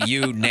 though,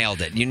 you nailed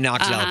it. You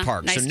knocked it out of the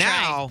park. Nice So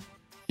now,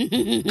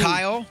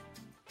 Kyle,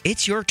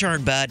 it's your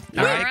turn, bud.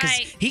 All right? 'Cause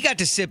right. he got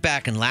to sit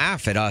back and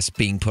laugh at us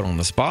being put on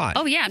the spot.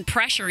 Oh, yeah, and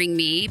pressuring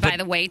me, by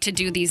the way, to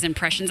do these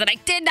impressions that I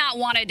did not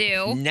want to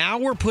do. Now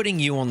we're putting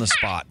you on the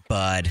spot,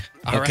 bud.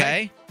 All Okay?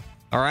 right.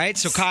 All right.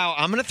 So, Kyle,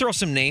 I'm going to throw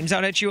some names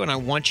out at you, and I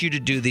want you to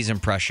do these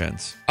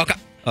impressions. Okay.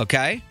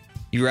 Okay?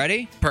 You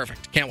ready?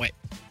 Perfect. Can't wait.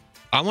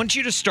 I want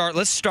you to start.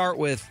 Let's start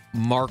with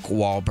Mark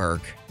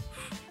Wahlberg.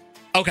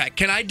 Okay.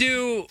 Can I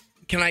do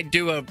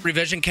a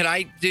revision? Can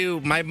I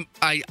do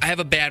I have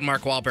a bad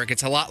Mark Wahlberg.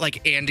 It's a lot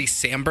like Andy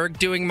Samberg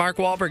doing Mark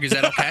Wahlberg. Is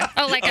that okay?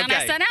 Oh, like on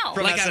Okay. SNL.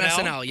 From like SNL?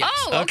 on SNL, yes.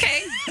 Oh,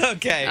 okay.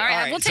 Okay. All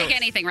right, we'll take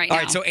anything right now.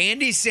 All right, so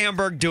Andy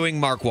Samberg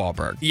doing Mark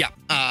Wahlberg. Yeah.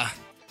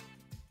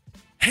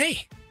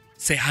 Hey,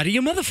 say hi to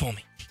your mother for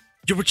me.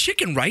 You're a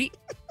chicken, right?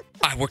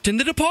 I worked in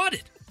The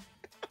Departed.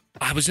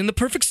 I was in The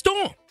Perfect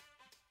Storm.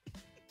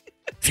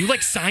 Do you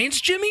like science,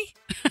 Jimmy?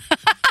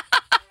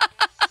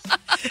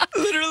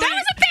 Literally.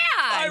 That wasn't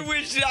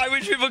bad. I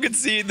wish people could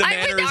see the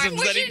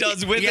mannerisms that he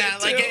does with Yeah,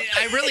 it. like too.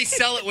 I really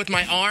sell it with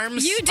my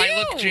arms. You do. I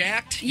look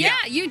jacked. Yeah,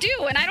 you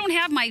do. And I don't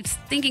have my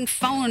stinking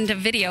phone to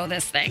video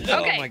this thing.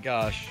 Okay. Oh my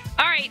gosh.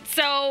 All right,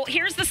 so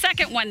here's the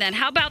second one then.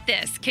 How about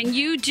this? Can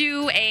you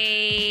do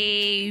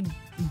a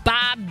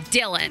Bob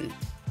Dylan?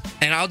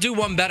 And I'll do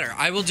one better.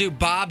 I will do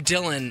Bob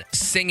Dylan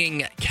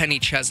singing Kenny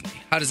Chesney.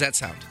 How does that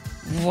sound?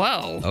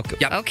 Whoa. Okay.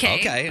 Yep.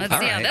 Okay. Let's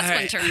see how this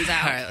one turns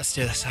out. All right, let's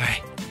do this. All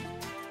right.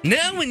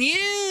 Knowing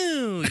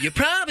you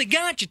probably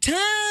got your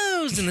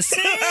toes in the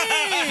sand.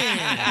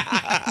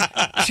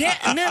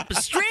 Chatting up a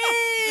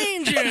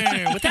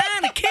stranger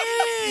without a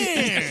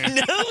care.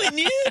 Knowing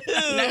you.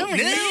 Knowing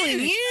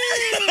you.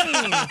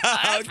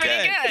 That's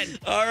pretty good.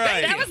 All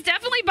right. That was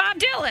definitely Bob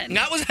Dylan.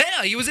 That was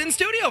hell. He was in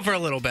studio for a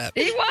little bit.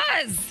 He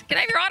was. Can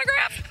I have your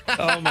autograph?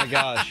 Oh my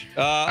gosh.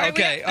 right,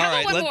 Okay. we All got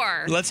right. one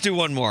more. Let's do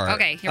one more.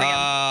 Okay, here we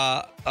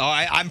go.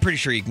 I'm pretty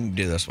sure you can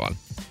do this one.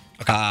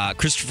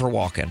 Christopher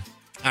Walken.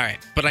 All right,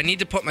 but I need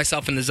to put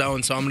myself in the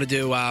zone, so I'm going to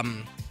do,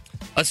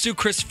 let's do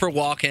Christopher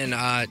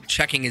Walken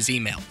checking his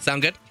email.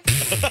 Sound good?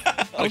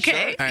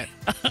 Okay. All right.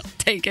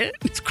 Take it.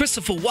 It's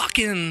Christopher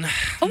Walken.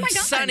 Oh, my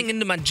God. Signing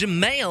into my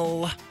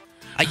Gmail.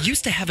 I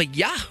used to have a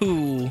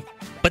Yahoo,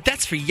 but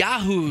that's for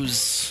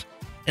Yahoos.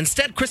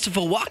 Instead,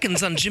 Christopher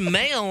Walken's on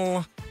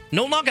Gmail.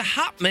 No longer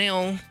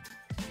Hotmail.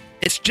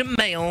 It's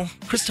Gmail.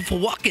 Christopher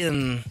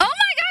Walken. Oh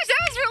my gosh, that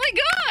was really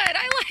good.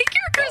 I like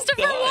your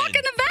Christopher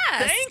Walken the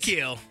best. Thank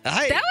you.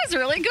 That was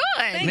really good.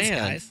 Thanks, Man,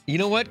 guys. you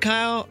know what,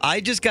 Kyle? I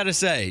just got to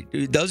say,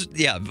 those,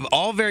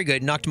 all very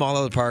good. Knocked them all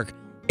out of the park.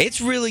 It's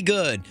really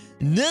good.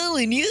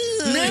 Knowing you.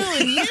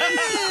 Knowing you.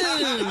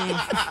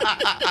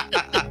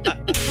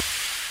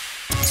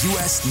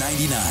 US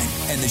 99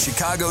 and the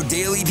Chicago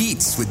Daily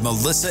Beats with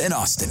Melissa and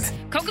Austin.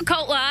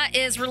 Coca-Cola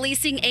is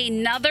releasing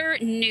another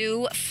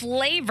new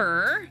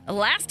flavor.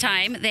 Last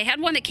time, they had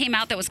one that came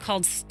out that was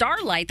called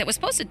Starlight that was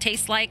supposed to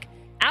taste like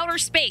outer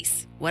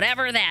space,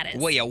 whatever that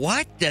is. Wait,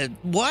 what?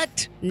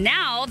 What?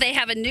 Now they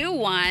have a new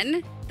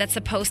one that's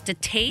supposed to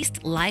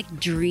taste like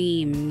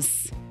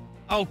dreams.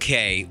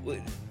 Okay.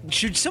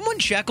 Should someone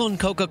check on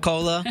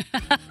Coca-Cola?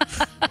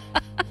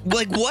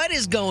 Like, what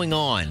is going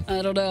on?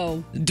 I don't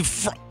know.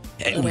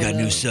 Hey, we got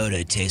new soda.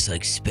 It tastes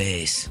like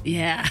space.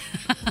 Yeah.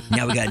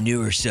 Now we got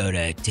newer soda.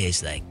 It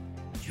tastes like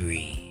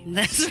dreams.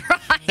 That's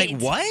right.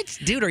 Like, what?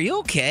 Dude, are you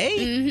okay?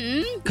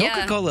 Mm-hmm.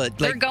 Coca-Cola. Yeah,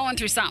 they're going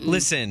through something.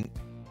 Listen,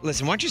 why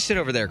don't you sit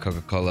over there,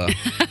 Coca-Cola?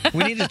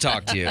 We need to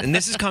talk to you. And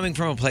this is coming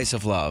from a place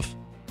of love.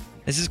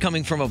 This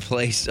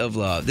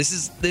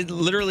is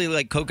literally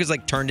like Coke is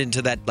like turned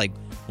into that like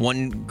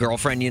one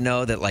girlfriend you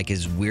know that like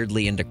is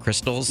weirdly into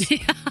crystals. Yeah.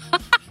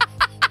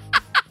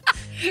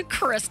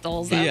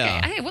 Crystals. Okay.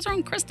 Yeah. Hey, what's wrong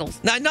with crystals?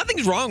 No,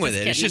 nothing's wrong with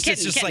it. Kidding,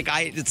 It's just like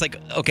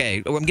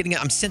okay,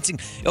 I'm sensing.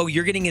 Oh,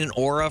 you're getting an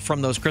aura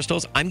from those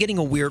crystals. I'm getting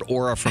a weird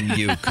aura from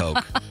you,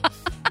 Coke.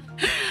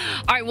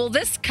 All right, well,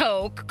 this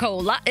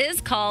Coca-Cola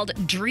is called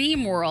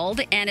Dream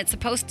World, and it's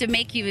supposed to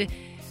make you,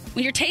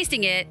 when you're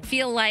tasting it,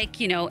 feel like,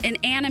 an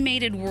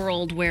animated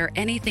world where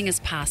anything is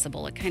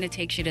possible. It kind of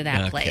takes you to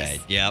that place. Okay,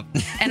 yep.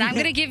 And I'm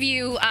going to give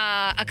you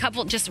a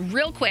couple, just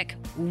real quick.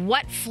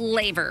 What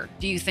flavor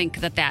do you think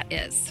that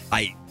is?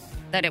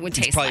 That it would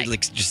taste probably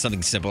like just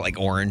something simple like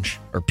orange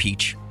or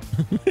peach.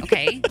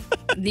 Okay.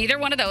 Neither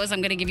one of those.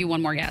 I'm going to give you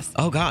one more guess.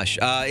 Oh, gosh.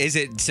 Is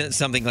it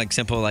something like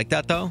simple like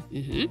that, though?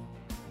 Mm-hmm.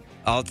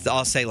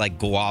 I'll say like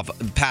guava,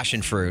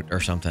 passion fruit or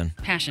something.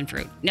 Passion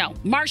fruit. No.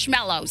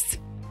 Marshmallows.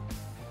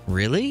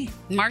 Really?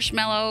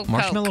 Marshmallow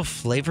Marshmallow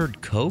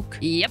flavored Coke?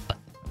 Yep.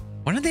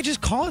 Why don't they just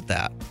call it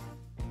that?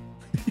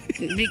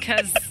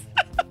 Because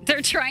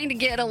they're trying to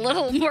get a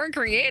little more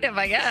creative,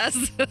 I guess.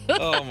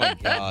 Oh, my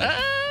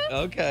God.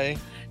 Okay.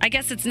 I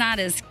guess it's not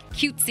as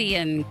cutesy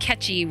and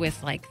catchy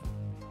with, like,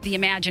 the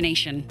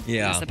imagination,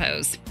 I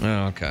suppose.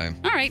 Oh, okay.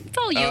 All right. It's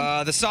all you.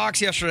 The Sox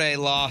yesterday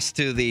lost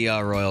to the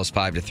Royals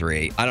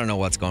 5-3. I don't know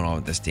what's going on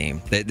with this team.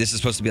 This is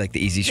supposed to be like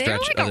the easy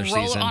stretch of their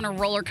season. On a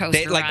roller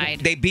coaster ride.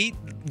 They beat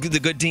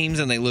the good teams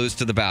and they lose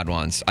to the bad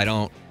ones.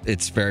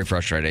 It's very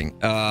frustrating.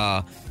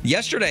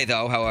 Yesterday,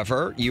 though,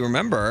 however, you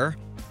remember,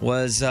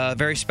 was a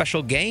very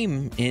special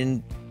game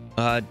in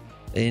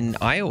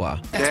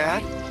Iowa.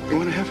 Dad, you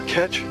want to have a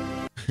catch?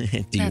 Do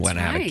you want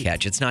to have a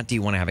catch? It's not do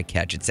you want to have a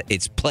catch.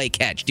 It's play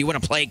catch. Do you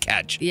want to play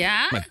catch?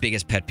 Yeah. My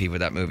biggest pet peeve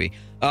with that movie.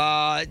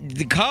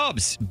 The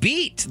Cubs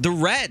beat the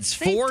Reds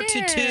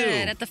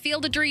 4-2 at the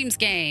Field of Dreams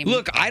game.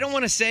 Look, I don't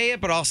want to say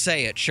it, but I'll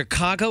say it.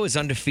 Chicago is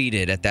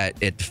undefeated at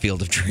the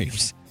Field of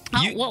Dreams.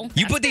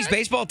 You put these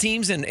baseball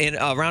teams in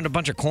around a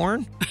bunch of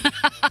corn,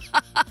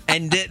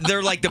 and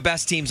they're like the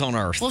best teams on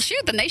earth. Well,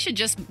 shoot, then they should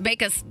just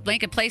make a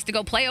place to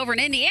go play over in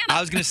Indiana.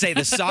 I was going to say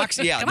the Sox.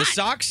 Yeah, the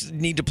Sox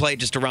need to play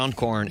just around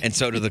corn, and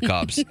so do the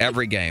Cubs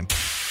every game.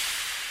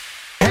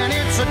 And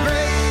it's a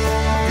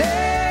great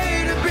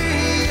day to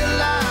be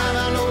alive.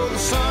 I know the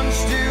sun's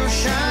still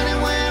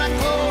shining when I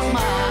close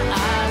my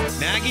eyes.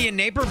 Maggie in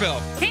Naperville.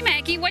 Hey,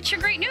 Maggie, what's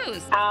your great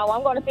news?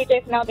 I'm going to see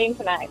Jason Aldean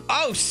tonight.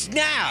 Oh,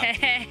 snap.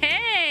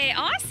 Hey,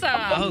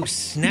 awesome. Oh,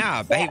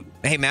 snap.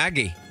 Hey,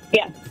 Maggie.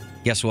 Yeah.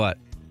 Guess what?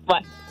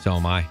 What? So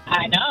am I.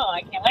 I know.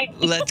 I can't wait.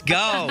 Let's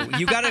go.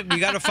 You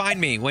gotta find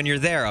me when you're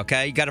there,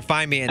 okay? You gotta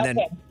find me, and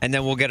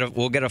then we'll get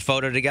a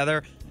photo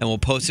together, and we'll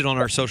post it on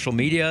our social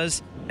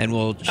medias, and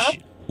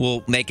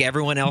we'll make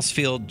everyone else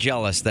feel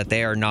jealous that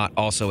they are not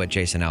also at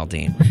Jason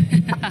Aldean.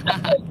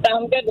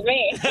 Sounds good to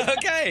me.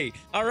 Okay.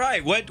 All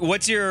right.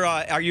 What's your?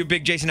 Are you a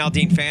big Jason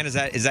Aldean fan? Is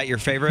that your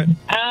favorite?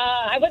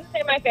 I wouldn't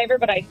say my favorite,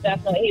 but he's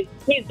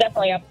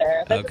definitely up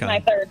there. This is my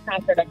third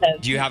concert of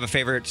his. Do you have a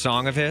favorite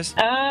song of his?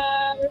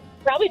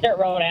 Probably Dirt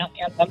Road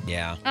Anthem.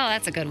 Yeah. Oh,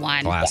 that's a good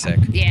one. Classic.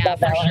 Yeah,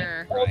 for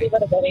sure.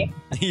 Right.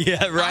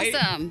 Yeah, right.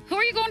 Awesome. Who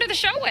are you going to the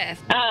show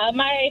with?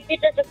 My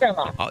future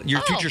sister-in-law.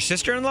 Your future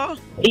sister-in-law?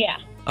 Yeah.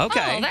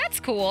 Okay. Oh, that's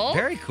cool.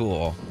 Very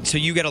cool. So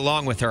you get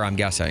along with her, I'm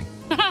guessing.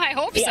 I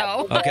hope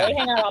so. Okay. We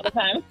hang out all the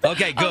time.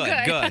 Okay,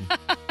 good.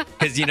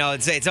 Because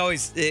it's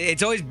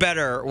always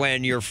better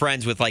when you're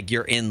friends with like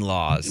your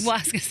in-laws. Well, I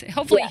was gonna say,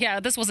 hopefully,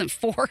 this wasn't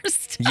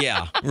forced.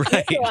 Yeah,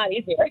 right. It's a lot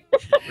easier.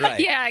 Right.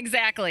 Yeah,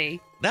 exactly.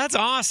 That's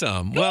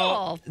awesome. Cool.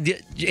 Well,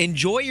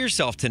 enjoy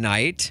yourself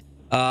tonight.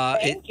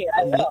 Thank you.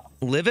 I will.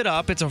 Live it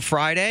up. It's a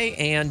Friday,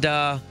 and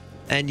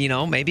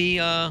maybe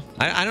I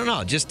don't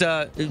know. Just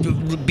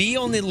be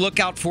on the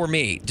lookout for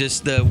me.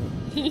 Just the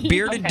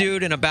bearded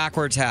dude in a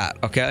backwards hat.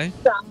 Okay.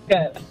 Sounds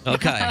good.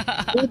 Okay.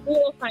 We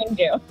will find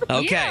you.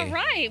 Okay. Yeah,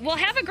 right. Well,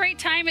 have a great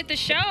time at the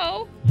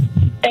show.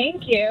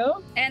 Thank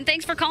you. And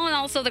thanks for calling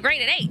also the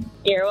Great at 8.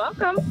 You're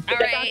welcome. All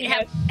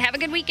right. Have a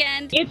good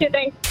weekend. You too.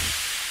 Thanks.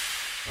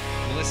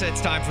 Melissa,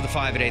 it's time for the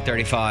 5 at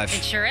 8:35.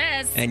 It sure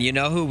is. And you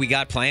know who we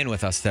got playing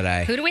with us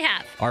today? Who do we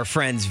have? Our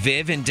friends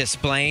Viv in Des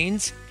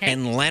Plaines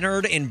and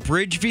Leonard in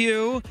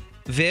Bridgeview.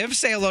 Viv,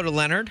 say hello to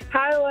Leonard.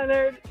 Hi,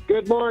 Leonard.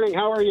 Good morning.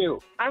 How are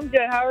you? I'm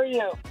good. How are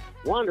you?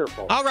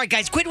 Wonderful. All right,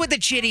 guys, quit with the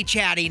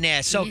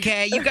chitty-chattiness,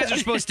 okay? You guys are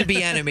supposed to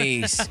be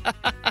enemies.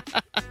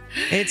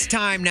 It's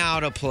time now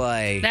to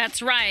play.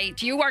 That's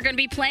right. You are going to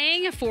be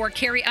playing for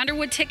Carrie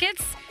Underwood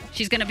tickets.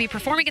 She's going to be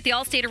performing at the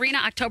Allstate Arena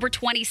October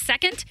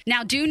 22nd.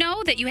 Now, do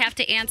know that you have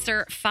to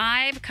answer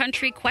 5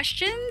 country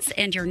questions,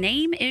 and your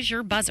name is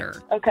your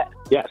buzzer. Okay.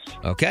 Yes.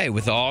 Okay,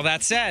 with all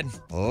that said,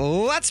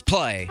 let's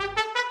play.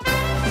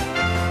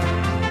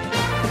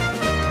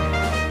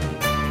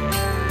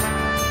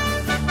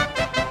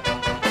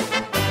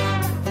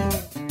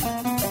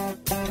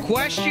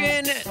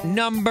 Question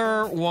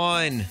number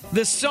 1.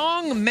 The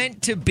song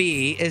Meant to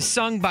Be is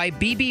sung by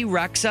BB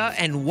Rexha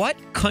and what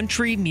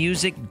country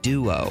music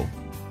duo?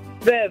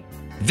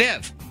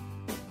 Viv.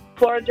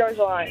 Florida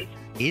Georgia Line.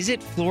 Is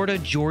it Florida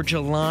Georgia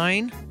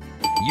Line?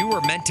 You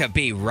were meant to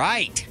be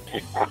right.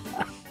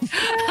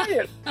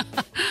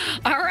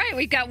 All right,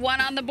 we've got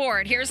one on the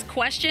board. Here's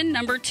question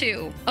number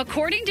 2.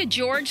 According to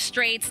George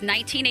Strait's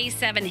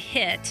 1987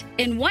 hit,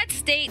 in what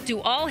state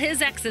do all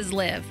his exes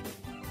live?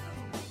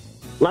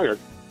 Leonard.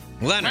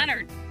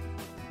 Leonard.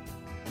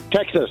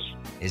 Texas.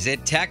 Is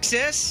it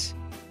Texas?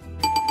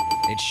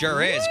 It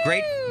sure is.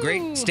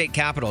 Great state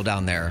capital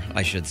down there,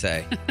 I should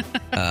say,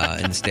 in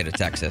the state of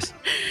Texas.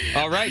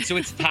 All right, so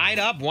it's tied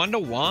up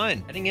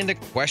 1-1. Heading into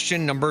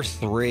question number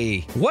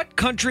 3. What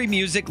country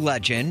music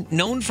legend,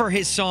 known for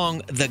his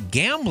song The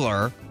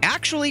Gambler,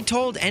 actually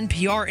told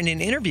NPR in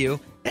an interview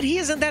that he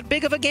isn't that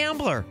big of a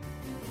gambler?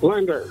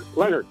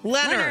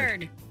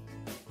 Leonard.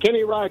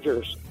 Kenny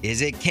Rogers.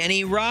 Is it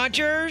Kenny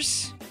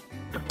Rogers?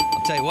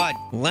 I'll tell you what,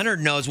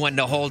 Leonard knows when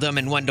to hold them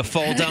and when to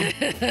fold them.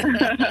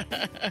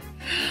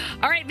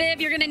 All right,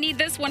 Viv, you're going to need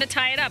this one to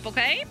tie it up,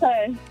 okay?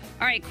 Okay.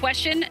 All right,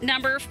 question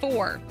number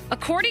 4.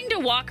 According to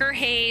Walker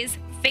Hayes'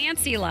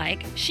 Fancy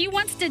Like, she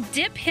wants to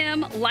dip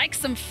him like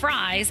some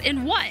fries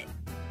in what?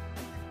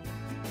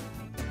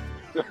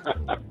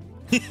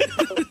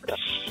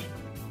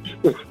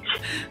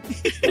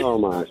 Oh,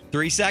 my.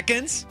 3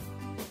 seconds.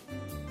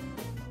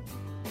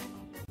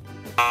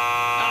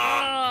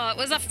 Oh, it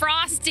was a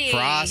Frosty.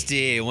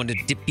 Frosty. I want to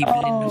dip you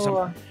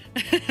want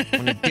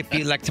to dip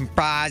you like some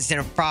fries in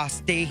a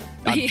Frosty.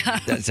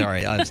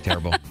 Sorry, that was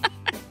terrible.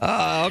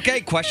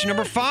 Okay, question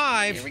number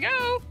 5. Here we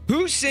go.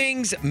 Who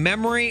sings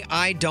Memory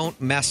I Don't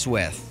Mess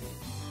With?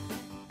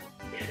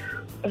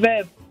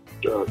 Viv.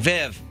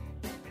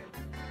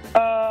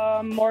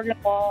 Morgan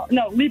Wall.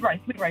 No, Lee Bryce.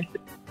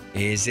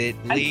 Is it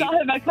Lee? I saw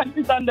him at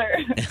Country Thunder.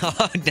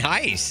 Oh,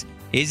 nice.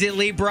 Is it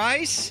Lee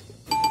Bryce?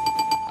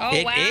 Oh,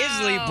 It wow.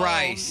 is Lee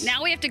Bryce.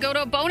 Now we have to go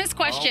to a bonus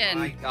question. Oh,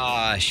 my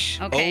gosh.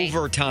 Okay.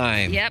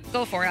 Overtime. Yep,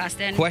 go for it,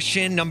 Austin.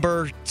 Question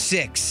number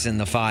 6 in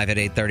the 5 at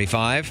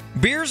 8:35.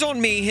 Beers on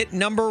Me hit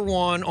number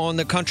 1 on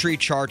the country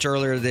charts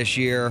earlier this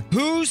year.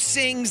 Who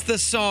sings the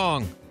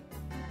song?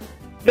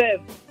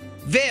 Viv.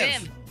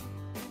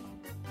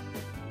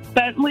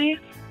 Bentley.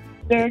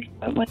 Dirk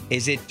Bentley.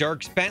 Is it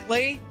Dirk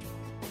Bentley?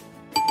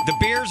 The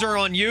beers are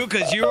on you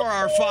because you are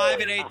our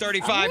 5 at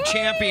 8:35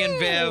 champion,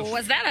 Viv.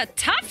 Was that a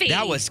toughie?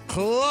 That was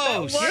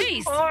close.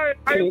 Jeez.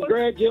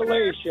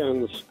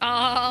 Congratulations.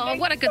 Oh,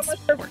 what a good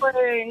sport.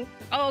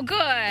 Oh,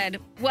 good.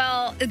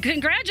 Well,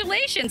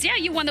 congratulations. Yeah,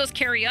 you won those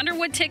Carrie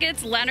Underwood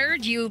tickets.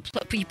 Leonard, you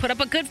put up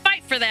a good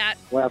fight for that.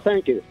 Well,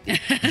 thank you.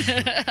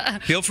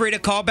 Feel free to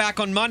call back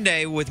on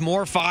Monday with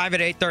more 5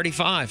 at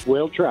 8:35.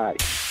 We'll try.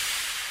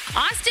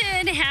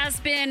 Austin has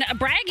been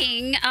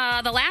bragging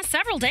the last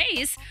several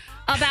days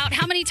about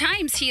how many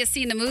times he has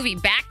seen the movie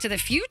Back to the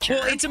Future.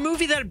 Well, it's a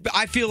movie that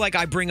I feel like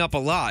I bring up a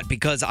lot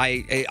because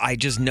I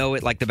just know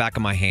it like the back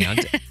of my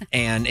hand.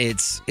 And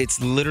it's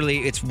literally,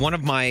 it's one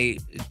of my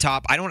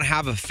top, I don't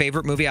have a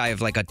favorite movie. I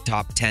have like a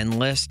top 10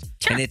 list.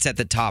 Sure. And it's at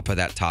the top of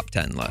that top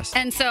 10 list.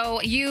 And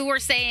so you were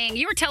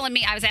telling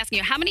me, I was asking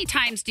you, how many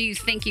times do you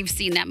think you've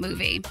seen that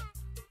movie?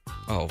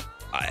 Oh,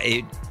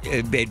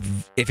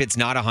 if it's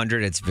not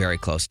 100, it's very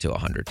close to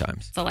 100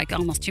 times. So like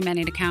almost too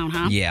many to count,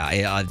 huh? Yeah,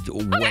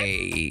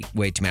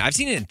 way too many. I've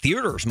seen it in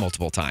theaters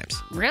multiple times.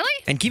 Really?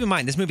 And keep in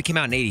mind, this movie came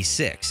out in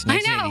 1986. I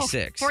know,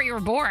 before you were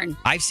born.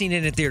 I've seen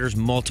it in theaters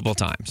multiple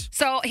times.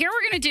 So here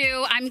we're going to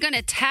do, I'm going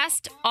to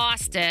test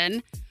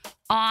Austin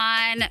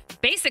on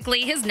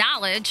basically his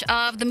knowledge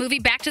of the movie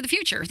Back to the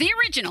Future, the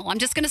original. I'm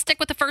just going to stick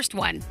with the first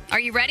one. Are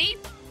you ready?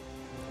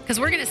 Because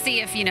we're going to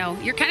see if,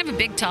 you're kind of a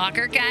big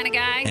talker kind of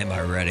guy. Am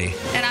I ready?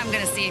 And I'm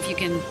going to see if you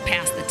can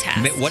pass the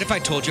test. What if I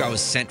told you I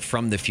was sent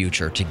from the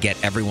future to get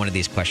every one of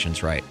these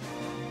questions right?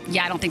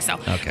 Yeah, I don't think so.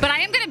 Okay. But I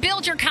am going to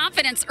build your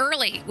confidence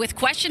early with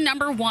question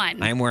number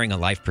 1. I am wearing a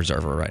life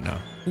preserver right now.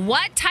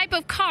 What type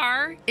of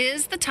car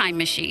is the time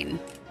machine?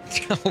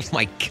 Oh,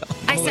 my God.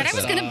 I said I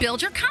was going to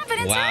build your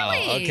confidence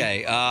early.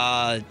 Okay.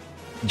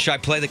 Should I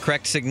play the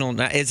correct signal?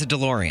 It's a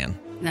DeLorean.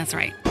 That's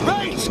right.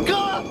 Great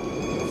Scott!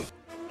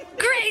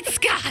 Great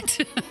Scott!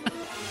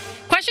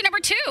 Question number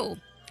 2.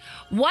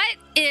 What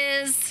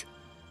is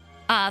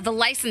the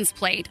license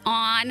plate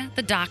on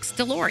the Doc's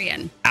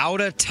DeLorean?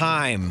 Out of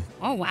time.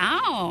 Oh,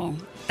 wow.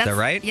 Is that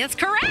right? Yes,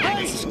 correct.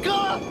 Great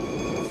Scott!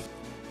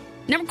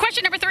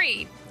 Question number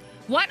 3.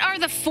 What are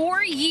the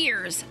 4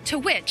 years to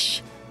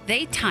which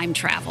they time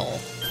travel?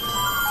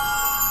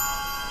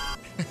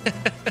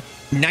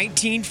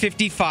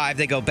 1955,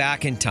 they go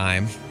back in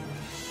time.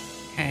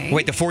 Okay.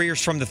 Wait, the 4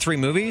 years from the 3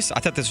 movies?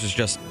 I thought this was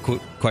just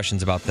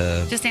questions about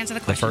Just answer the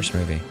question. the first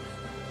movie.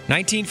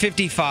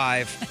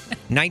 1955,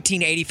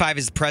 1985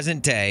 is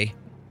present day.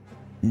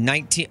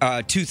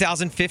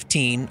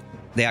 2015,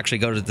 they actually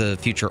go to the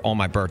future on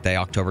my birthday,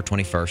 October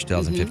 21st,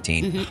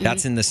 2015.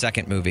 That's in the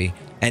second movie.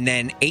 And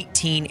then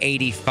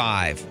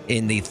 1885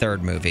 in the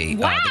third movie.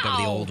 Wow. They go to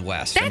the Old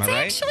West. Am I That's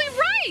right? actually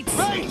right.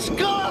 Great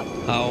Scott!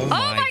 Oh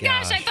my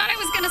gosh. I thought I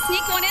was going to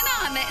sneak one in on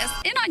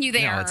you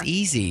there. No, it's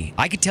easy.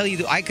 I could tell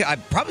you.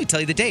 I'd probably tell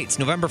you the dates.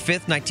 November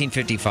 5th,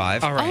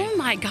 1955. All right. Oh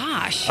my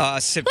gosh.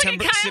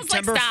 September Look at Kyle's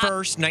September like, stop.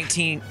 1st,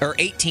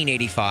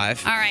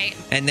 1885. All right.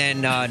 And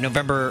then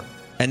November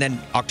And then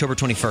October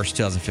 21st,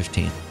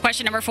 2015.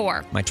 Question number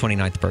 4. My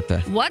 29th birthday.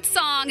 What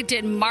song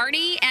did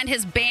Marty and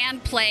his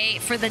band play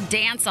for the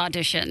dance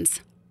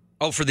auditions?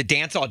 Oh, for the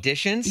dance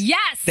auditions?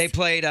 Yes. They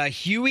played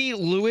Huey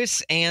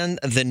Lewis and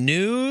the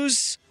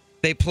News.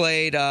 They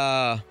played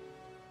That's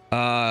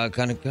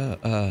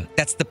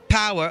the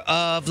Power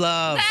of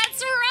Love.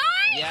 That's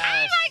right. Yes.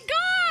 Oh, my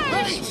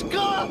God. Let's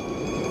go.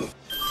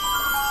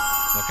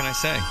 What can I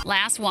say?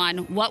 Last one.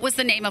 What was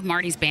the name of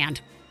Marty's band?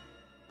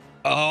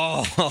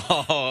 Oh,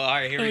 all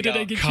right, here we go. Did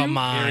I get Come you?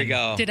 on. Here we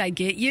go. Did I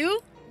get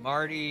you?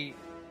 Marty.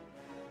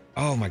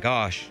 Oh, my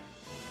gosh.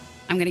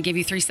 I'm going to give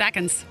you 3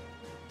 seconds.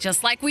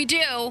 Just like we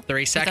do.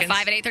 3 seconds. With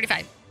the 5 at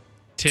 8:35.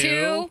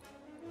 2,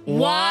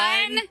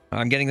 1.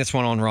 I'm getting this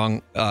one on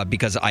wrong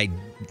because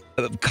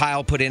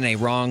Kyle put in a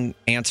wrong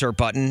answer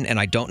button, and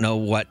I don't know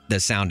what the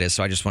sound is,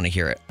 so I just want to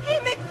hear it. Hey,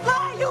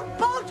 McFly, you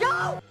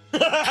bojo!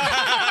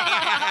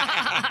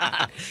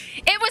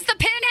 It was the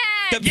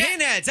Pinheads. The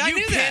Pinheads. I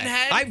knew that.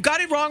 Pinhead. I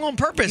got it wrong on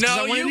purpose. 'cause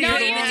No, I wanted you to hear the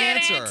didn't. wrong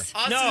answer.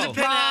 Austin's No. a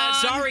Pinhead.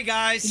 Sorry,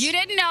 guys. You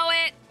didn't know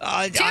it.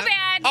 Too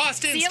bad.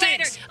 Austin See you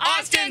stinks. later.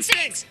 Austin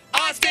stinks.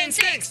 Austin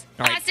stinks.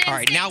 All right, Austin all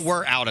right. stinks. Now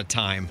we're out of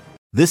time.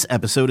 This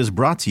episode is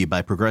brought to you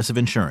by Progressive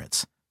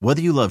Insurance.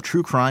 Whether you love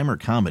true crime or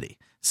comedy,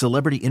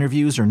 celebrity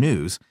interviews or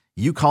news,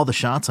 you call the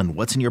shots on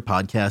what's in your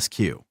podcast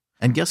queue.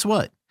 And guess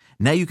what?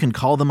 Now you can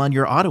call them on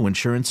your auto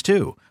insurance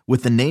too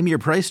with the Name Your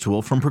Price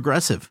tool from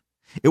Progressive.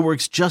 It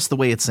works just the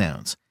way it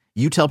sounds.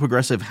 You tell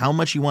Progressive how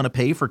much you want to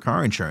pay for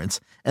car insurance,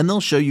 and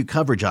they'll show you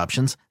coverage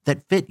options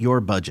that fit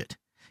your budget.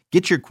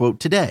 Get your quote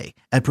today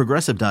at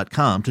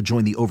Progressive.com to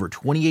join the over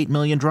 28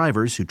 million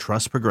drivers who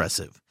trust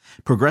Progressive.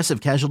 Progressive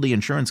Casualty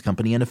Insurance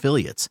Company and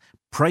Affiliates.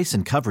 Price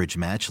and coverage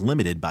match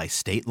limited by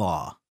state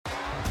law.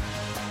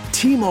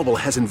 T-Mobile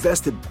has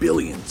invested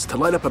billions to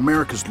light up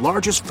America's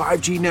largest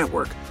 5G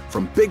network,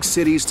 from big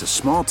cities to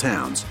small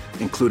towns,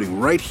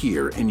 including right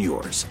here in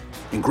yours.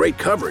 And great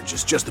coverage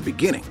is just the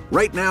beginning.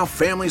 Right now,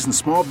 families and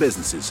small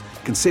businesses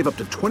can save up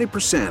to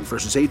 20%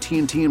 versus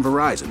AT&T and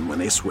Verizon when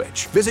they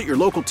switch. Visit your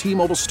local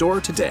T-Mobile store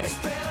today.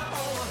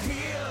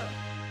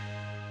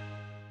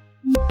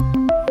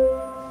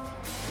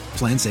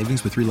 Plan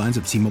savings with 3 lines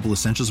of T-Mobile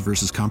Essentials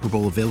versus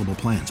comparable available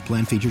plans.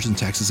 Plan features and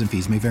taxes and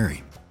fees may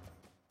vary.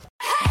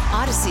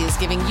 Odyssey is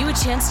giving you a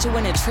chance to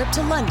win a trip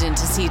to London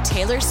to see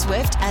Taylor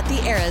Swift at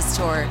the Eras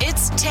Tour.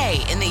 It's Tay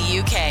in the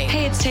UK.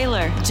 Hey, it's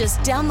Taylor. Just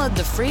download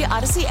the free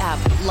Odyssey app,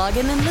 log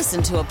in and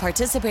listen to a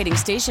participating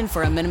station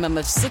for a minimum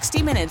of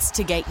 60 minutes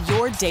to get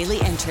your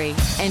daily entry.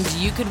 And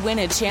you could win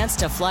a chance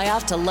to fly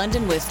off to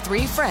London with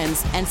 3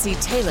 friends and see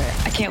Taylor.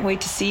 I can't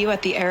wait to see you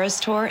at the Eras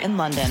Tour in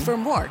London. For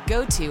more,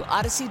 go to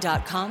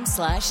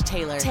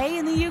odyssey.com/Taylor. Tay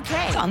in the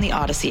UK. It's on the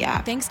Odyssey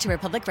app. Thanks to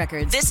Republic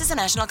Records. This is a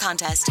national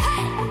contest.